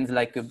this remains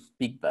like a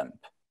big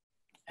bump,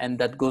 and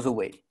that goes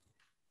away.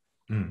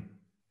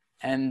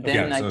 And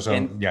then I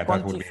can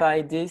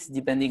quantify this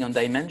depending on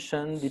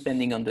dimension,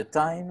 depending on the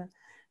time,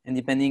 and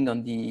depending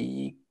on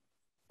the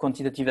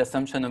quantitative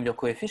assumption of your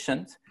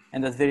coefficient,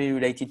 and that's very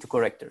related to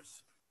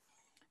correctors.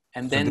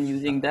 And then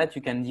using that,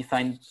 you can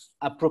define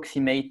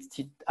approximate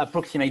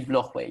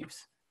Bloch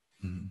waves.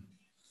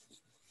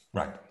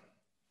 Right.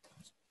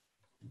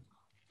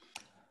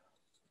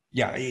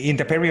 Yeah, in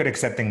the periodic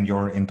setting,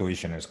 your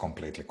intuition is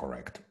completely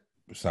correct.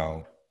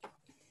 So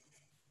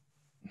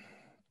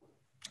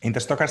in the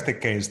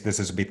stochastic case, this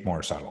is a bit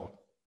more subtle.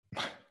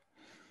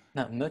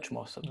 No, much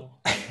more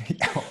subtle.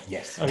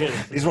 Yes. Okay.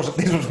 This was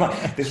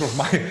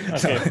my. Okay.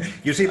 So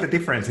you see the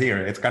difference here.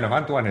 It's kind of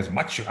Antoine is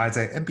much. I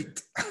say a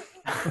bit.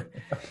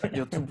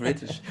 You're too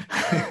British.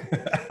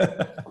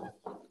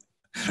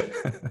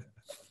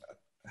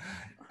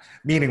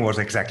 Meaning was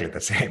exactly the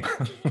same.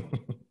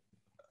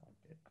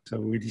 So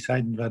we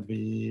decided that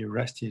the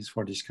rest is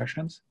for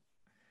discussions,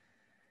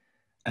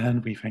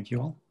 and we thank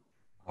you all.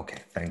 Okay,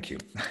 thank you.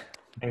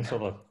 Thanks a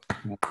lot.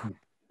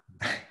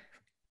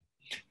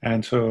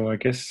 And so I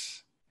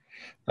guess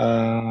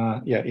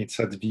Yeah, it's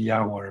at the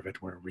hour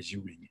that we're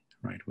resuming,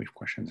 right, with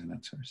questions and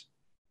answers.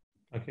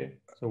 Okay,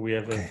 so we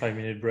have a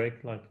 5-minute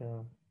break, like.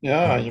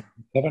 Yeah,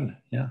 7.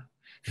 Yeah.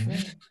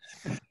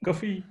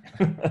 Coffee.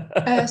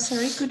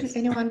 Sorry, could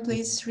anyone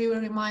please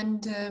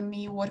remind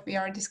me what we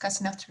are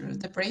discussing after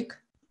the break?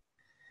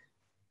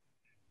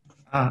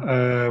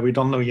 We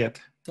don't know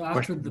yet. So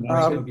after the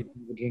break,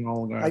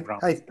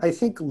 I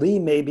think Lee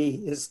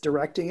maybe is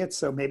directing it,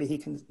 so maybe he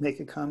can make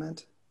a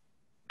comment.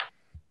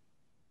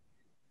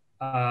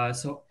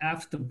 So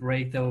after the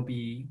break, there will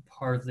be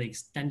part of the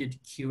extended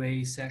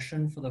QA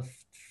session for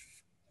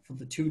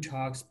the 2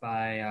 talks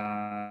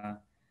by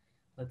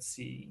let's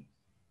see,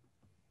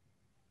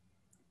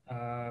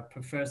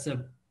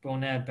 Professor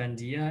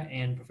Bonnet-Bandia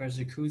and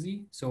Professor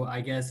Kuusi. So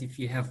I guess if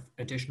you have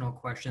additional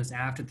questions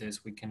after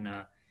this, we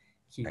can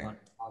keep on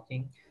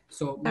talking.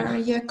 So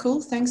yeah,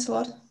 cool. Thanks a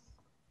lot.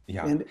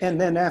 Yeah.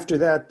 And then after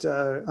that,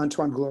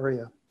 Antoine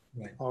Gloria,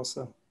 right.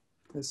 also.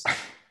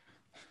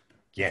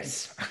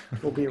 Yes.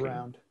 We'll be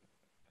around.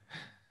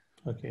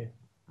 Okay.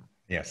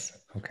 Yes.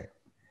 Okay.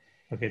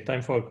 Okay,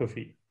 time for a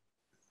coffee.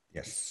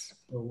 Yes.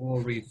 So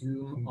we'll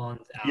resume on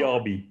the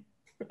BRB.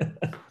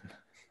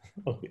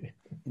 Okay.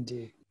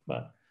 Indeed.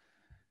 Bye.